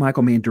way that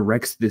Michael Mann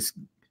directs this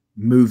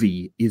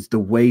movie is the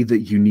way that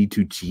you need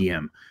to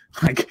GM.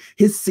 Like,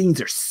 his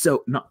scenes are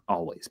so, not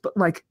always, but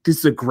like, this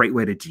is a great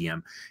way to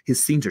GM.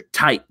 His scenes are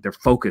tight. They're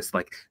focused.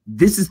 Like,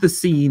 this is the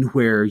scene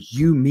where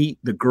you meet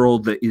the girl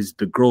that is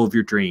the girl of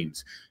your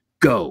dreams.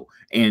 Go.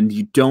 And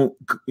you don't,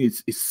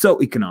 it's so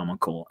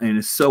economical and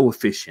it's so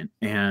efficient.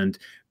 And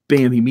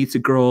bam, he meets a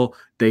girl.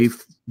 They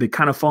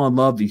kind of fall in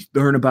love. You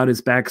learn about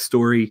his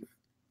backstory.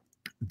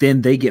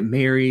 Then they get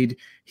married.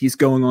 He's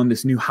going on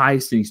this new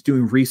heist and he's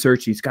doing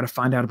research. He's got to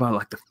find out about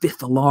like the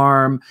fifth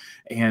alarm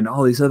and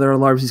all these other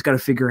alarms he's got to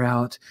figure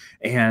out.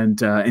 And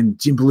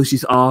Jim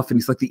Belushi's off and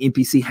he's like the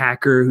NPC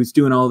hacker who's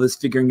doing all this,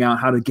 figuring out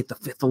how to get the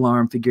fifth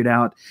alarm figured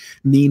out.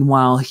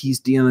 Meanwhile,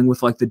 he's dealing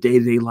with like the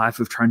day-to-day life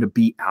of trying to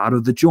be out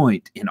of the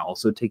joint and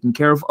also taking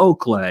care of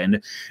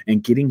Okla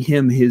and getting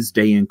him his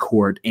day in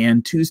court.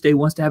 And Tuesday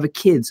wants to have a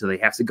kid, so they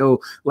have to go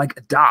like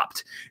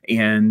adopt,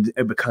 and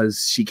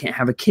because she can't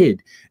have a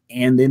kid.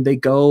 And then they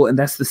go, and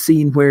that's the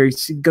scene where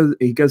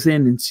he goes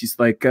in, and she's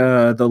like,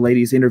 the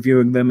lady's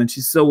interviewing them, and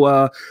she's,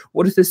 "So,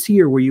 what is this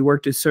here where you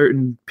worked at a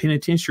certain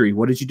penitentiary?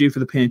 What did you do for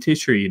the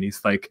penitentiary?" And he's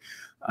like,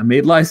 "I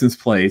made license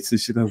plates." And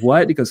she's like,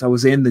 "What?" He goes, "I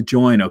was in the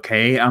joint,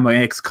 okay? I'm an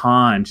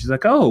ex-con." She's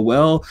like, "Oh,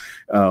 well,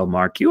 I'll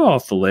mark you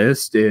off the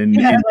list." And,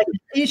 yeah, like,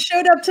 "You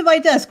showed up to my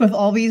desk with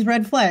all these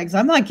red flags.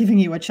 I'm not giving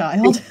you a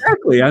child."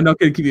 Exactly. "I'm not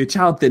going to give you a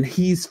child." Then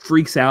he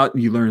freaks out,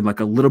 and you learn like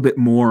a little bit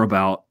more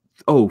about,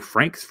 oh,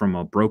 Frank's from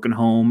a broken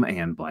home,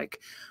 and like,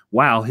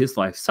 wow, his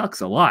life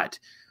sucks a lot.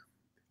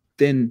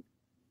 Then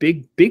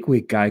big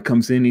wig guy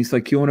comes in. He's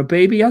like, "You want a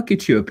baby? I'll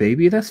get you a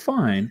baby. That's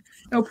fine.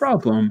 No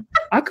problem.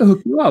 I could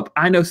hook you up.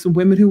 I know some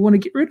women who want to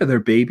get rid of their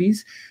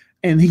babies."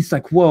 And he's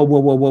like,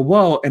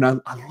 whoa. And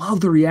I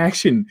love the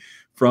reaction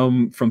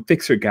from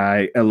Fixer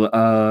guy.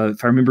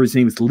 If I remember, his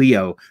name is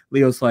Leo.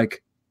 Leo's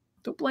like,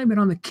 "Don't blame it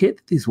on the kid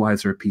that these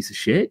wives are a piece of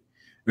shit.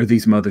 Or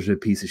these mothers are a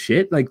piece of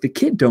shit. Like, the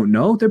kid don't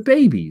know. They're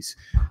babies."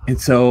 And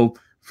so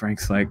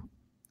Frank's like,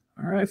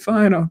 "All right,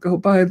 fine. I'll go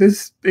buy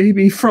this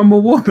baby from a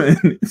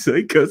woman." So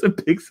he goes and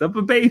picks up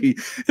a baby.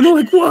 And I'm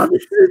like, "Wow,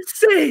 this is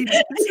insane.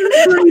 This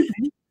is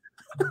crazy."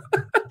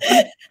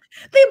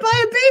 They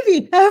buy a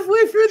baby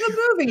halfway through the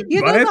movie.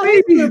 You know,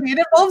 the movie, it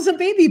involves a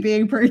baby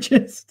being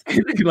purchased.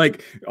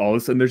 Like, all of a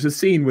sudden, there's a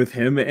scene with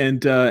him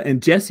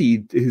and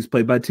Jesse, who's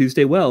played by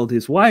Tuesday Weld,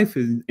 his wife,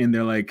 and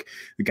they're like,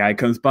 the guy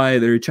comes by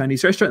their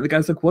Chinese restaurant. And the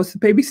guy's like, "What's the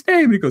baby's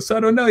name?" And he goes,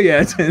 "I don't know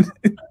yet." And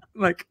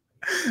like,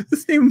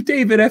 Let's name him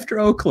David after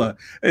Okla.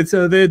 And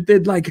so then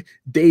like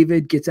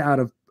David gets out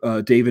of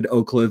David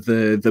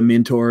Okla, the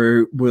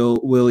mentor,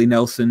 Willie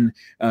Nelson.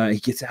 He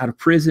gets out of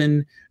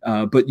prison,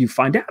 but you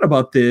find out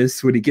about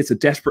this when he gets a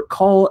desperate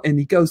call and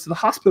he goes to the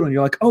hospital, and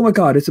you're like, oh my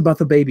God, it's about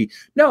the baby.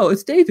 No,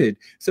 it's David.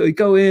 So you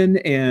go in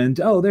and,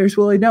 oh, there's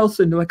Willie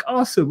Nelson. They're like,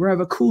 awesome, we're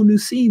having a cool new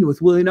scene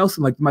with Willie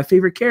Nelson, like my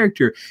favorite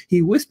character.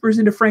 He whispers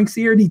into Frank's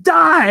ear and he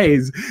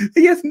dies.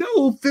 He has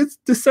no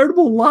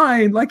discernible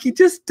line, like he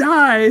just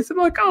dies. I'm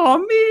like, oh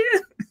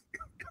man.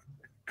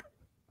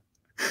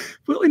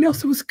 Willie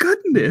Nelson was good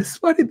in this.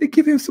 Why did they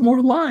give him some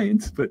more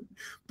lines? But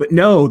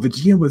no, the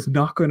GM was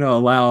not going to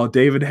allow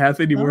David to have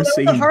any more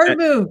scenes. It was a hard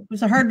move. It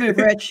was a hard move,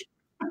 Rich.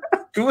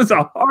 It was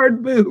a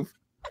hard move.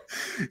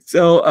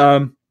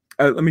 So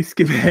let me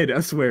skip ahead.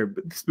 I swear,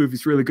 but this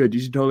movie's really good. You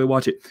should totally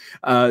watch it.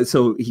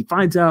 So he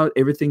finds out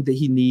everything that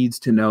he needs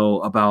to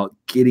know about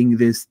getting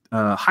this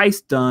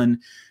heist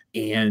done.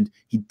 And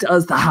he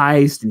does the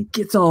heist and he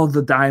gets all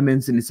the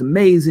diamonds and it's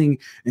amazing.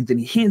 And then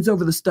he hands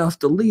over the stuff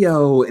to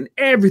Leo and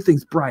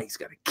everything's bright. He's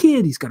got a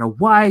kid. He's got a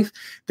wife.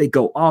 They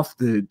go off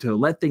to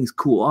let things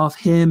cool off.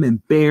 Him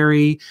and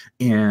Barry,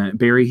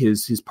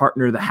 his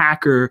partner, the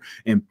hacker,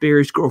 and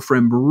Barry's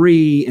girlfriend,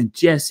 Marie, and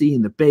Jesse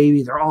and the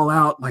baby. They're all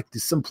out like to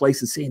some place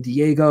in San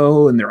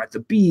Diego and they're at the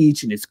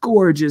beach and it's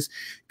gorgeous.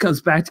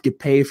 Comes back to get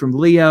paid from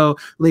Leo.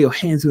 Leo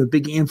hands him a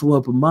big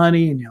envelope of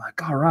money and you're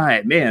like, all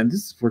right, man,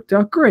 this has worked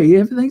out great.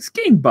 Everything's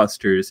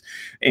gangbusters.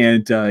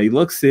 And he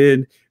looks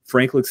in,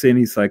 Frank looks in,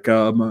 he's like,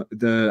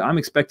 I'm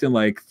expecting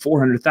like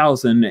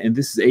 400,000 and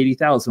this is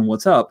 80,000.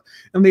 What's up?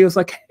 And Leo's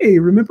like, hey,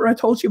 remember I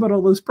told you about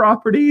all those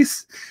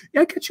properties?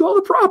 Yeah, I got you all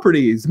the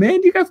properties,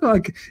 man. You got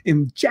like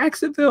in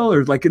Jacksonville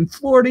or like in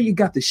Florida, you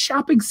got the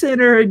shopping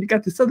center and you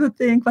got this other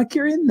thing. Like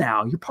you're in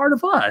now. You're part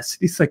of us.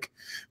 He's like,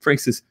 Frank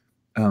says,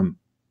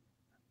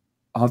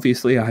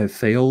 obviously I have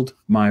failed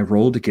my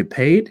role to get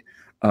paid.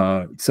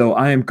 So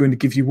I am going to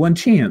give you one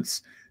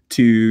chance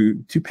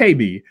to pay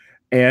me.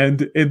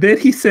 And then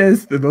he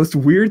says the most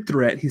weird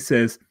threat. He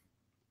says,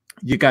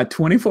 you got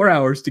 24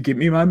 hours to get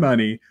me my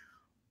money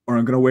or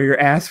I'm going to wear your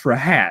ass for a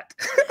hat.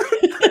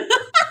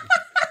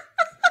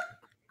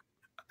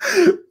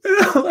 And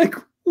I'm like,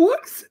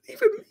 what does it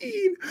even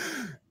mean?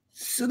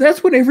 So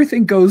that's when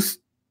everything goes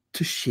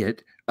to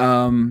shit.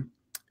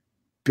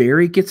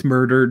 Barry gets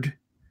murdered.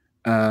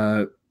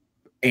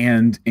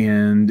 And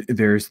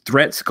there's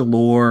threats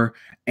galore.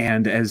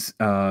 And as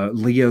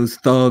Leo's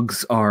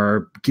thugs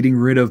are getting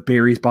rid of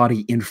Barry's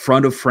body in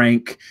front of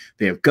Frank,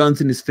 they have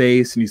guns in his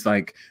face. And he's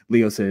like,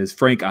 Leo says,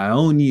 Frank, I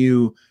own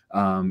you.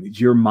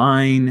 You're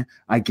mine.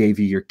 I gave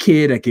you your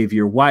kid. I gave you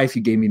your wife.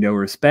 You gave me no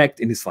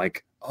respect. And it's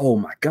like, oh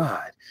my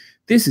God,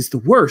 this is the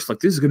worst. Like,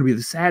 this is going to be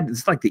the sad.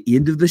 It's like the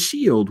end of The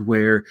Shield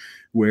where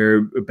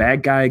a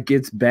bad guy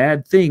gets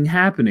bad thing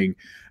happening.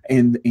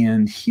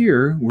 And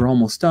here, we're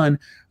almost done.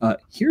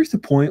 Here's the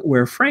point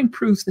where Frank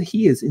proves that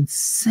he is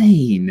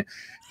insane.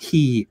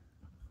 He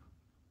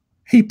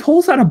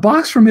pulls out a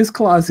box from his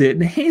closet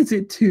and hands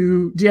it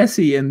to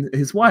Jesse and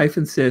his wife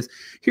and says,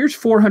 here's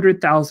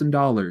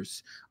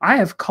 $400,000. I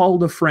have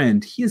called a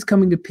friend. He is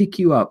coming to pick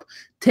you up.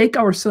 Take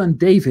our son,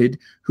 David,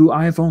 who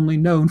I have only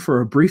known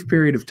for a brief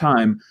period of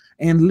time,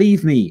 and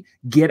leave me.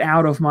 Get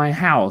out of my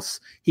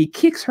house. He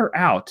kicks her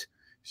out.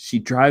 She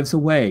drives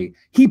away.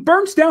 He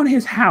burns down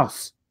his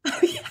house. Oh,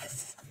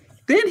 yes.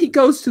 Then he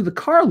goes to the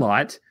car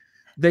lot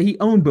that he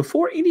owned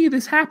before any of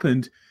this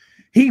happened.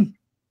 He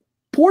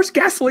pours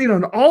gasoline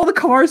on all the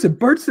cars and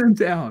burns them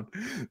down.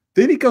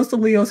 Then he goes to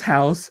Leo's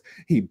house.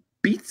 He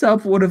beats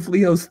up one of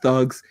Leo's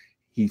thugs.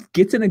 He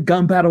gets in a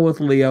gun battle with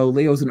Leo.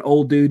 Leo's an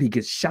old dude. He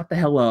gets shot the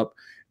hell up.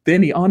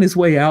 Then on his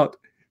way out,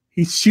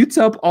 he shoots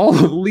up all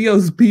of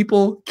Leo's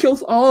people,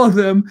 kills all of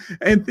them,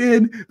 and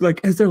then, like,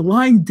 as they're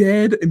lying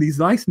dead in these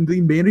nicely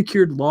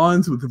manicured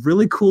lawns with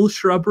really cool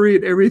shrubbery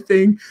and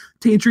everything,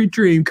 Tangerine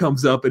Dream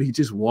comes up and he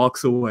just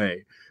walks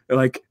away.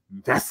 Like,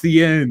 that's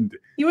the end.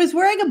 He was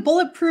wearing a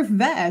bulletproof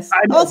vest.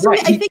 I know, also,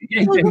 right. I think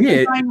he blows up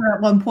the timer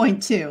at one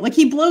point too. Like,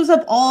 he blows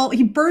up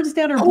he burns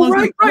down or blows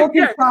up all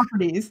his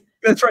properties.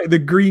 That's right. The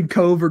Green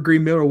Cove or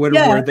Green Mill or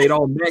whatever, where they'd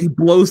all met. He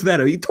blows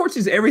that up. He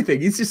torches everything.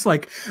 He's just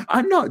like,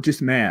 I'm not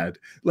just mad.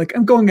 Like,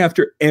 I'm going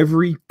after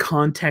every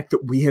contact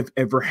that we have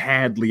ever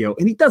had, Leo.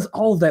 And he does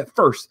all of that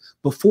first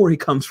before he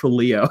comes for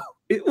Leo.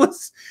 It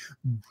was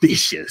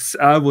vicious.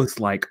 I was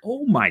like,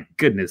 oh my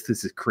goodness,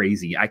 this is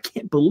crazy. I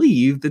can't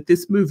believe that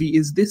this movie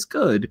is this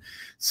good.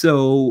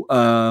 So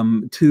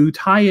to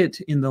tie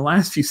it in the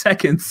last few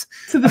seconds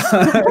to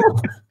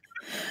the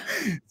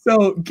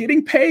so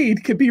getting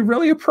paid can be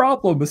really a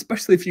problem,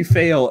 especially if you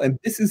fail. And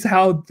this is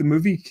how the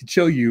movie can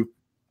show you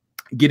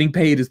getting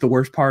paid is the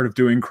worst part of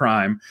doing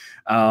crime.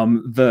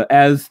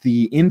 As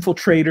the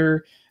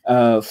infiltrator,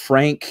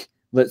 Frank,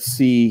 let's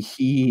see,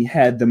 he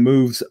had the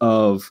moves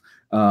of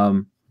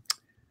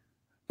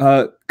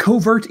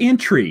covert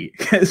entry,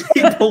 because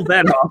he pulled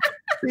that off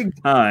big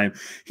time.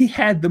 He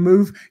had the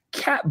move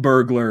Cat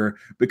Burglar,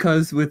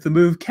 because with the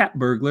move Cat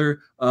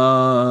Burglar,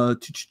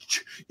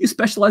 you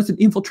specialize in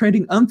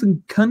infiltrating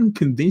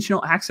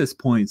unconventional access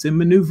points and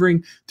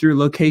maneuvering through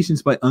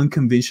locations by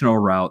unconventional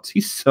routes.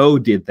 He so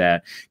did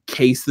that.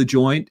 Case the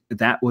Joint,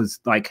 that was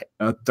like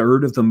a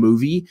third of the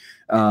movie.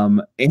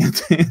 And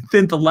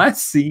then the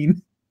last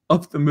scene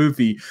of the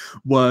movie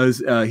was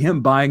him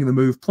buying the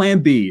move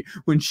Plan B.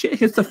 When shit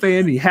hits the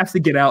fan, you have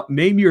to get out,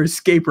 name your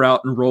escape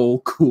route, and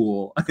roll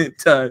cool.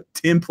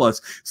 10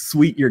 plus,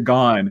 sweet, you're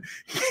gone.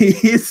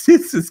 His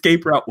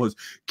escape route was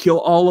kill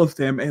all of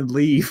them and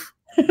leave.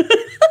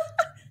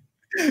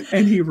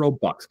 And he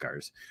rolled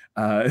boxcars.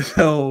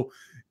 So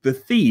The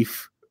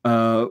Thief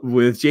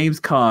with James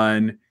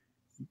Caan,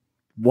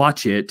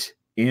 watch it.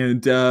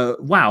 And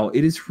wow,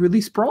 it is really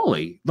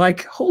sprawly.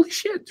 Like, holy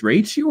shit,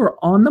 Rach, you are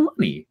on the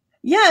money.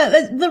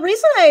 Yeah, the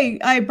reason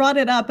I brought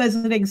it up as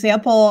an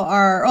example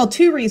are, well,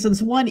 two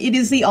reasons. One, it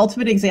is the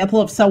ultimate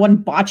example of someone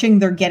botching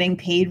their getting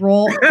paid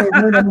roll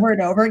over and over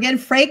and over again.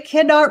 Frank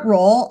cannot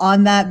roll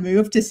on that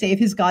move to save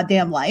his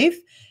goddamn life.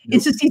 Nope.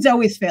 It's just he's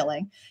always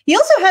failing. He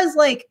also has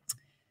like,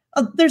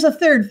 there's a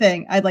third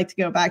thing I'd like to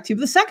go back to.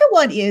 The second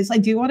one is I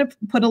do want to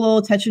put a little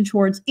attention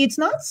towards, it's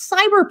not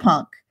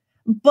cyberpunk,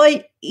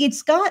 but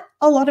it's got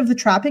a lot of the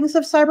trappings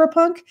of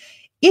cyberpunk.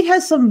 It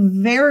has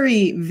some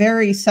very,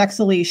 very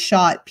sexily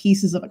shot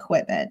pieces of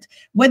equipment.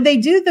 When they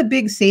do the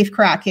big safe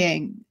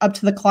cracking up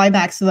to the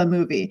climax of the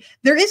movie,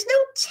 there is no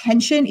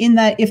tension in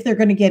that if they're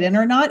going to get in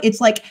or not. It's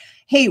like,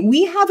 hey,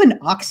 we have an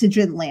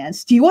oxygen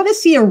lance. Do you want to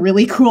see a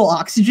really cool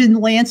oxygen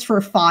lance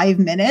for 5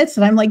 minutes?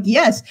 And I'm like,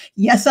 yes,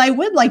 I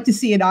would like to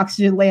see an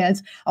oxygen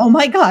lance. Oh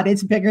my God,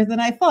 it's bigger than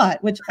I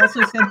thought, which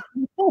also sounds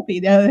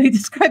pulpy now that I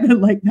describe it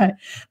like that.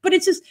 But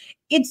it's just,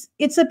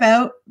 it's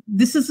about,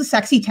 this is the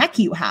sexy tech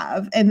you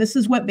have, and this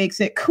is what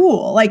makes it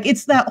cool. Like,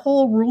 it's that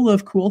whole rule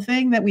of cool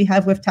thing that we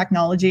have with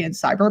technology and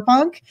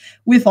cyberpunk,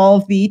 with all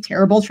of the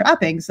terrible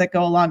trappings that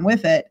go along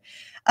with it.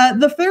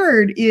 The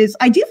third is,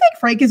 I do think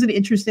Frank is an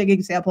interesting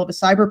example of a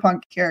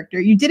cyberpunk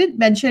character. You didn't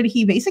mention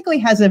he basically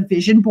has a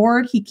vision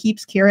board he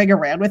keeps carrying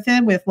around with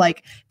him with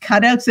like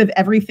cutouts of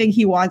everything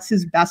he wants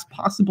his best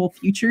possible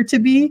future to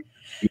be.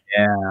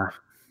 Yeah.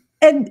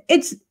 And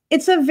it's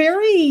a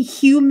very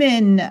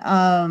human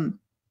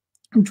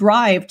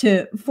drive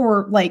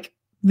for like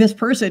this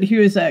person who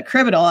is a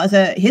criminal, has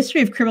a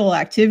history of criminal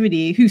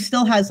activity, who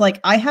still has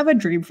like, I have a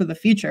dream for the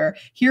future.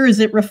 Here is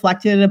it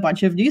reflected in a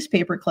bunch of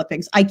newspaper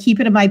clippings. I keep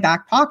it in my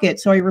back pocket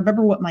so I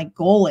remember what my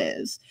goal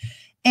is.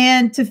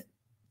 And to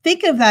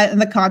think of that in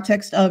the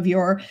context of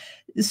your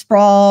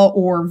Sprawl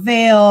or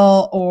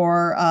Veil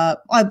or I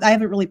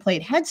haven't really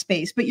played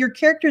Headspace, but your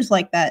characters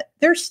like that,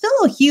 they're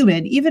still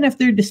human, even if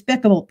they're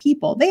despicable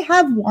people. They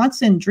have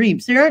wants and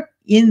dreams. They aren't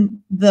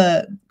in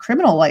the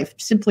criminal life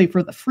simply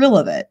for the thrill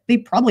of it. They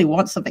probably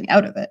want something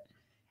out of it.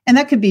 And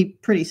that could be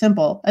pretty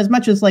simple, as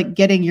much as like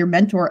getting your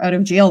mentor out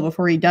of jail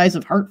before he dies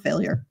of heart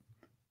failure.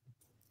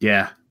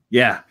 Yeah.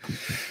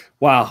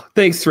 Wow.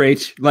 Thanks,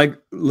 Rach. Like,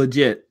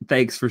 legit,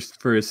 thanks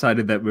for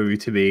assigning that movie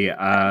to me.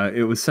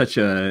 It was such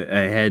a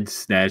head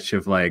snatch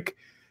of like,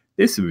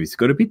 this movie's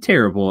going to be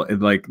terrible.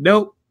 And like,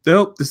 nope,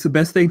 this is the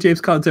best thing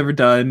James Caan's ever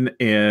done.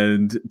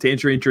 And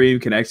Tangerine Dream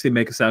can actually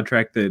make a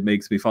soundtrack that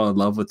makes me fall in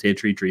love with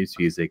Tangerine Dream's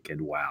music.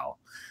 And wow.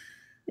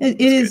 It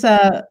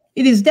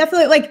is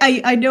definitely like,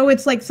 I know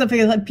it's like something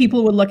that like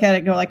people would look at it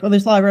and go like, well,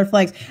 there's a lot of red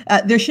flags.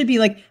 There should be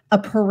like a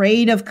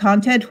parade of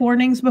content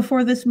warnings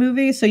before this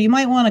movie. So you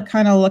might want to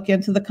kind of look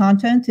into the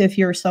content if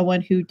you're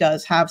someone who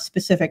does have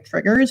specific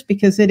triggers,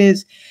 because it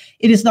is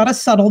not a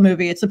subtle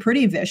movie. It's a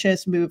pretty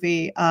vicious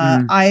movie.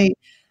 I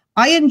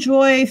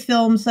enjoy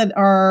films that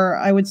are,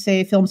 I would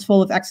say, films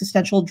full of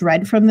existential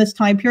dread from this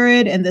time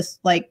period. And this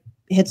like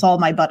hits all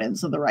my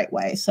buttons in the right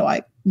way. So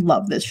I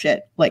love this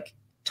shit. Like,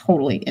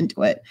 totally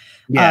into it.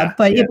 Yeah,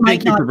 but it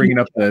might thank you for bringing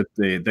up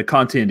the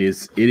content.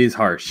 It is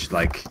harsh.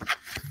 Like,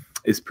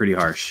 it's pretty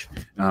harsh.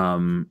 I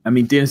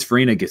mean, Dennis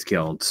Farina gets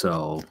killed,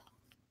 so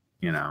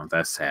you know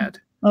that's sad.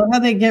 Oh, how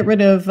they get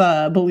rid of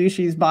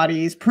Belushi's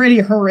body is pretty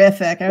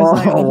horrific. I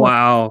was like, oh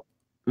wow.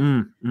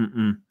 And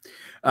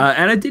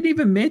I didn't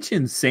even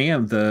mention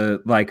Sam,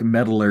 the like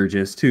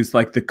metallurgist, who's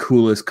like the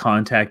coolest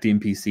contact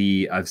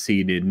NPC I've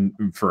seen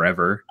in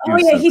forever.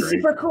 He's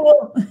super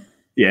cool.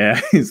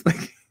 Yeah, he's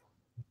like.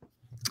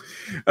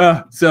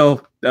 Do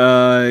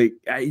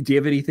you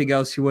have anything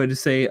else you wanted to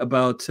say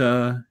about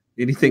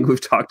anything we've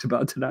talked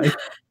about tonight?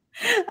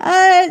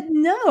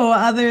 No,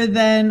 other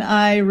than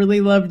I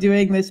really love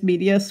doing this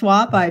media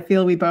swap. I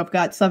feel we both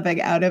got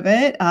something out of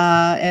it.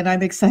 And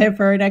I'm excited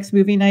for our next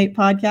movie night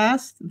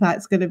podcast.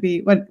 That's going to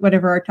be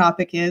whatever our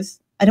topic is.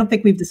 I don't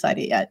think we've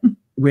decided yet.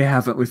 We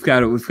haven't. We've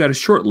got a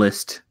short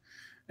list,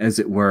 as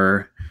it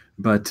were.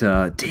 But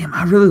damn,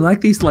 I really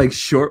like these like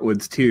short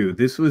ones too.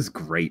 This was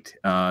great.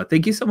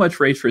 Thank you so much,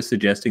 Rach, for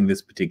suggesting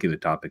this particular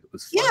topic. It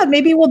was fun. Yeah,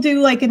 maybe we'll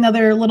do like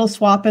another little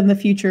swap in the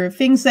future of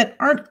things that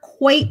aren't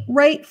quite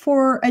right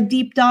for a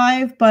deep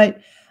dive,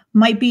 but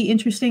might be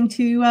interesting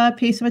to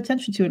pay some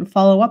attention to and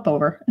follow up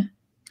over.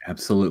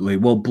 Absolutely.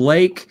 Well,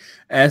 Blake,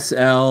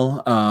 SL,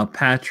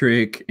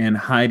 Patrick, and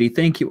Heidi,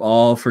 thank you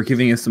all for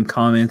giving us some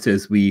comments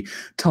as we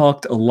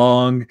talked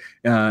along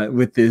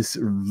with this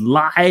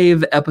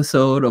live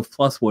episode of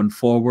Plus One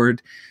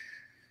Forward.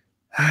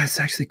 It's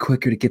actually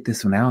quicker to get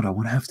this one out. I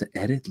won't have to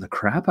edit the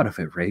crap out of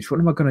it, Rach. What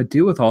am I going to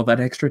do with all that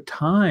extra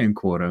time,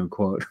 quote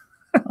unquote?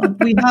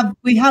 We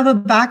have a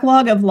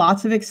backlog of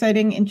lots of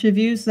exciting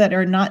interviews that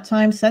are not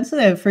time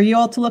sensitive for you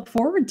all to look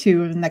forward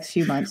to in the next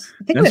few months.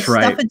 I think we have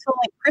stuff until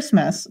like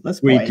Christmas at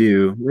this point. We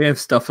do. We have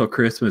stuff for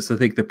Christmas. I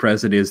think the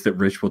present is that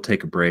Rich will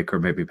take a break or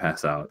maybe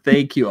pass out.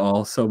 Thank you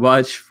all so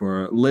much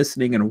for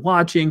listening and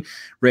watching.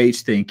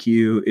 Rach, thank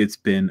you. It's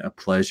been a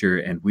pleasure,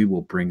 and we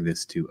will bring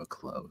this to a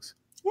close.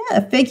 Yeah,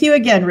 thank you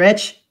again,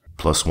 Rich.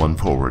 Plus One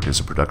Forward is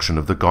a production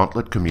of the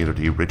Gauntlet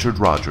community, Richard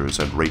Rogers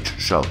and Rach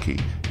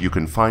Schelke. You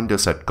can find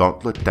us at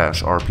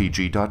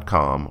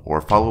gauntlet-rpg.com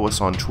or follow us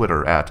on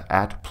Twitter at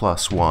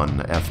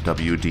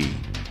 @+1FWD.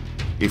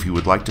 If you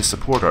would like to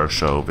support our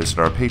show, visit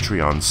our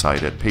Patreon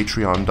site at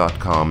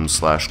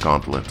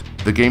patreon.com/gauntlet.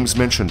 The games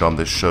mentioned on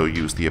this show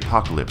use the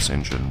Apocalypse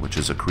engine, which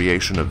is a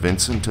creation of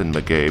Vincent and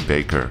Magay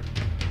Baker.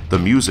 The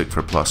music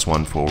for Plus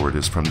One Forward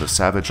is from the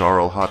Savage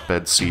Aural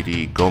Hotbed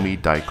CD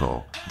Gomi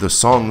Daiko. The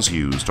songs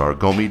used are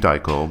Gomi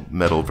Daiko,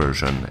 Metal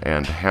Version,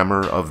 and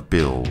Hammer of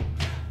Bill.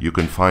 You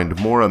can find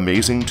more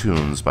amazing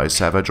tunes by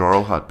Savage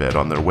Aural Hotbed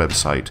on their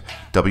website,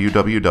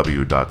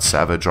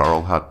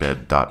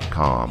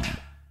 www.savageauralhotbed.com.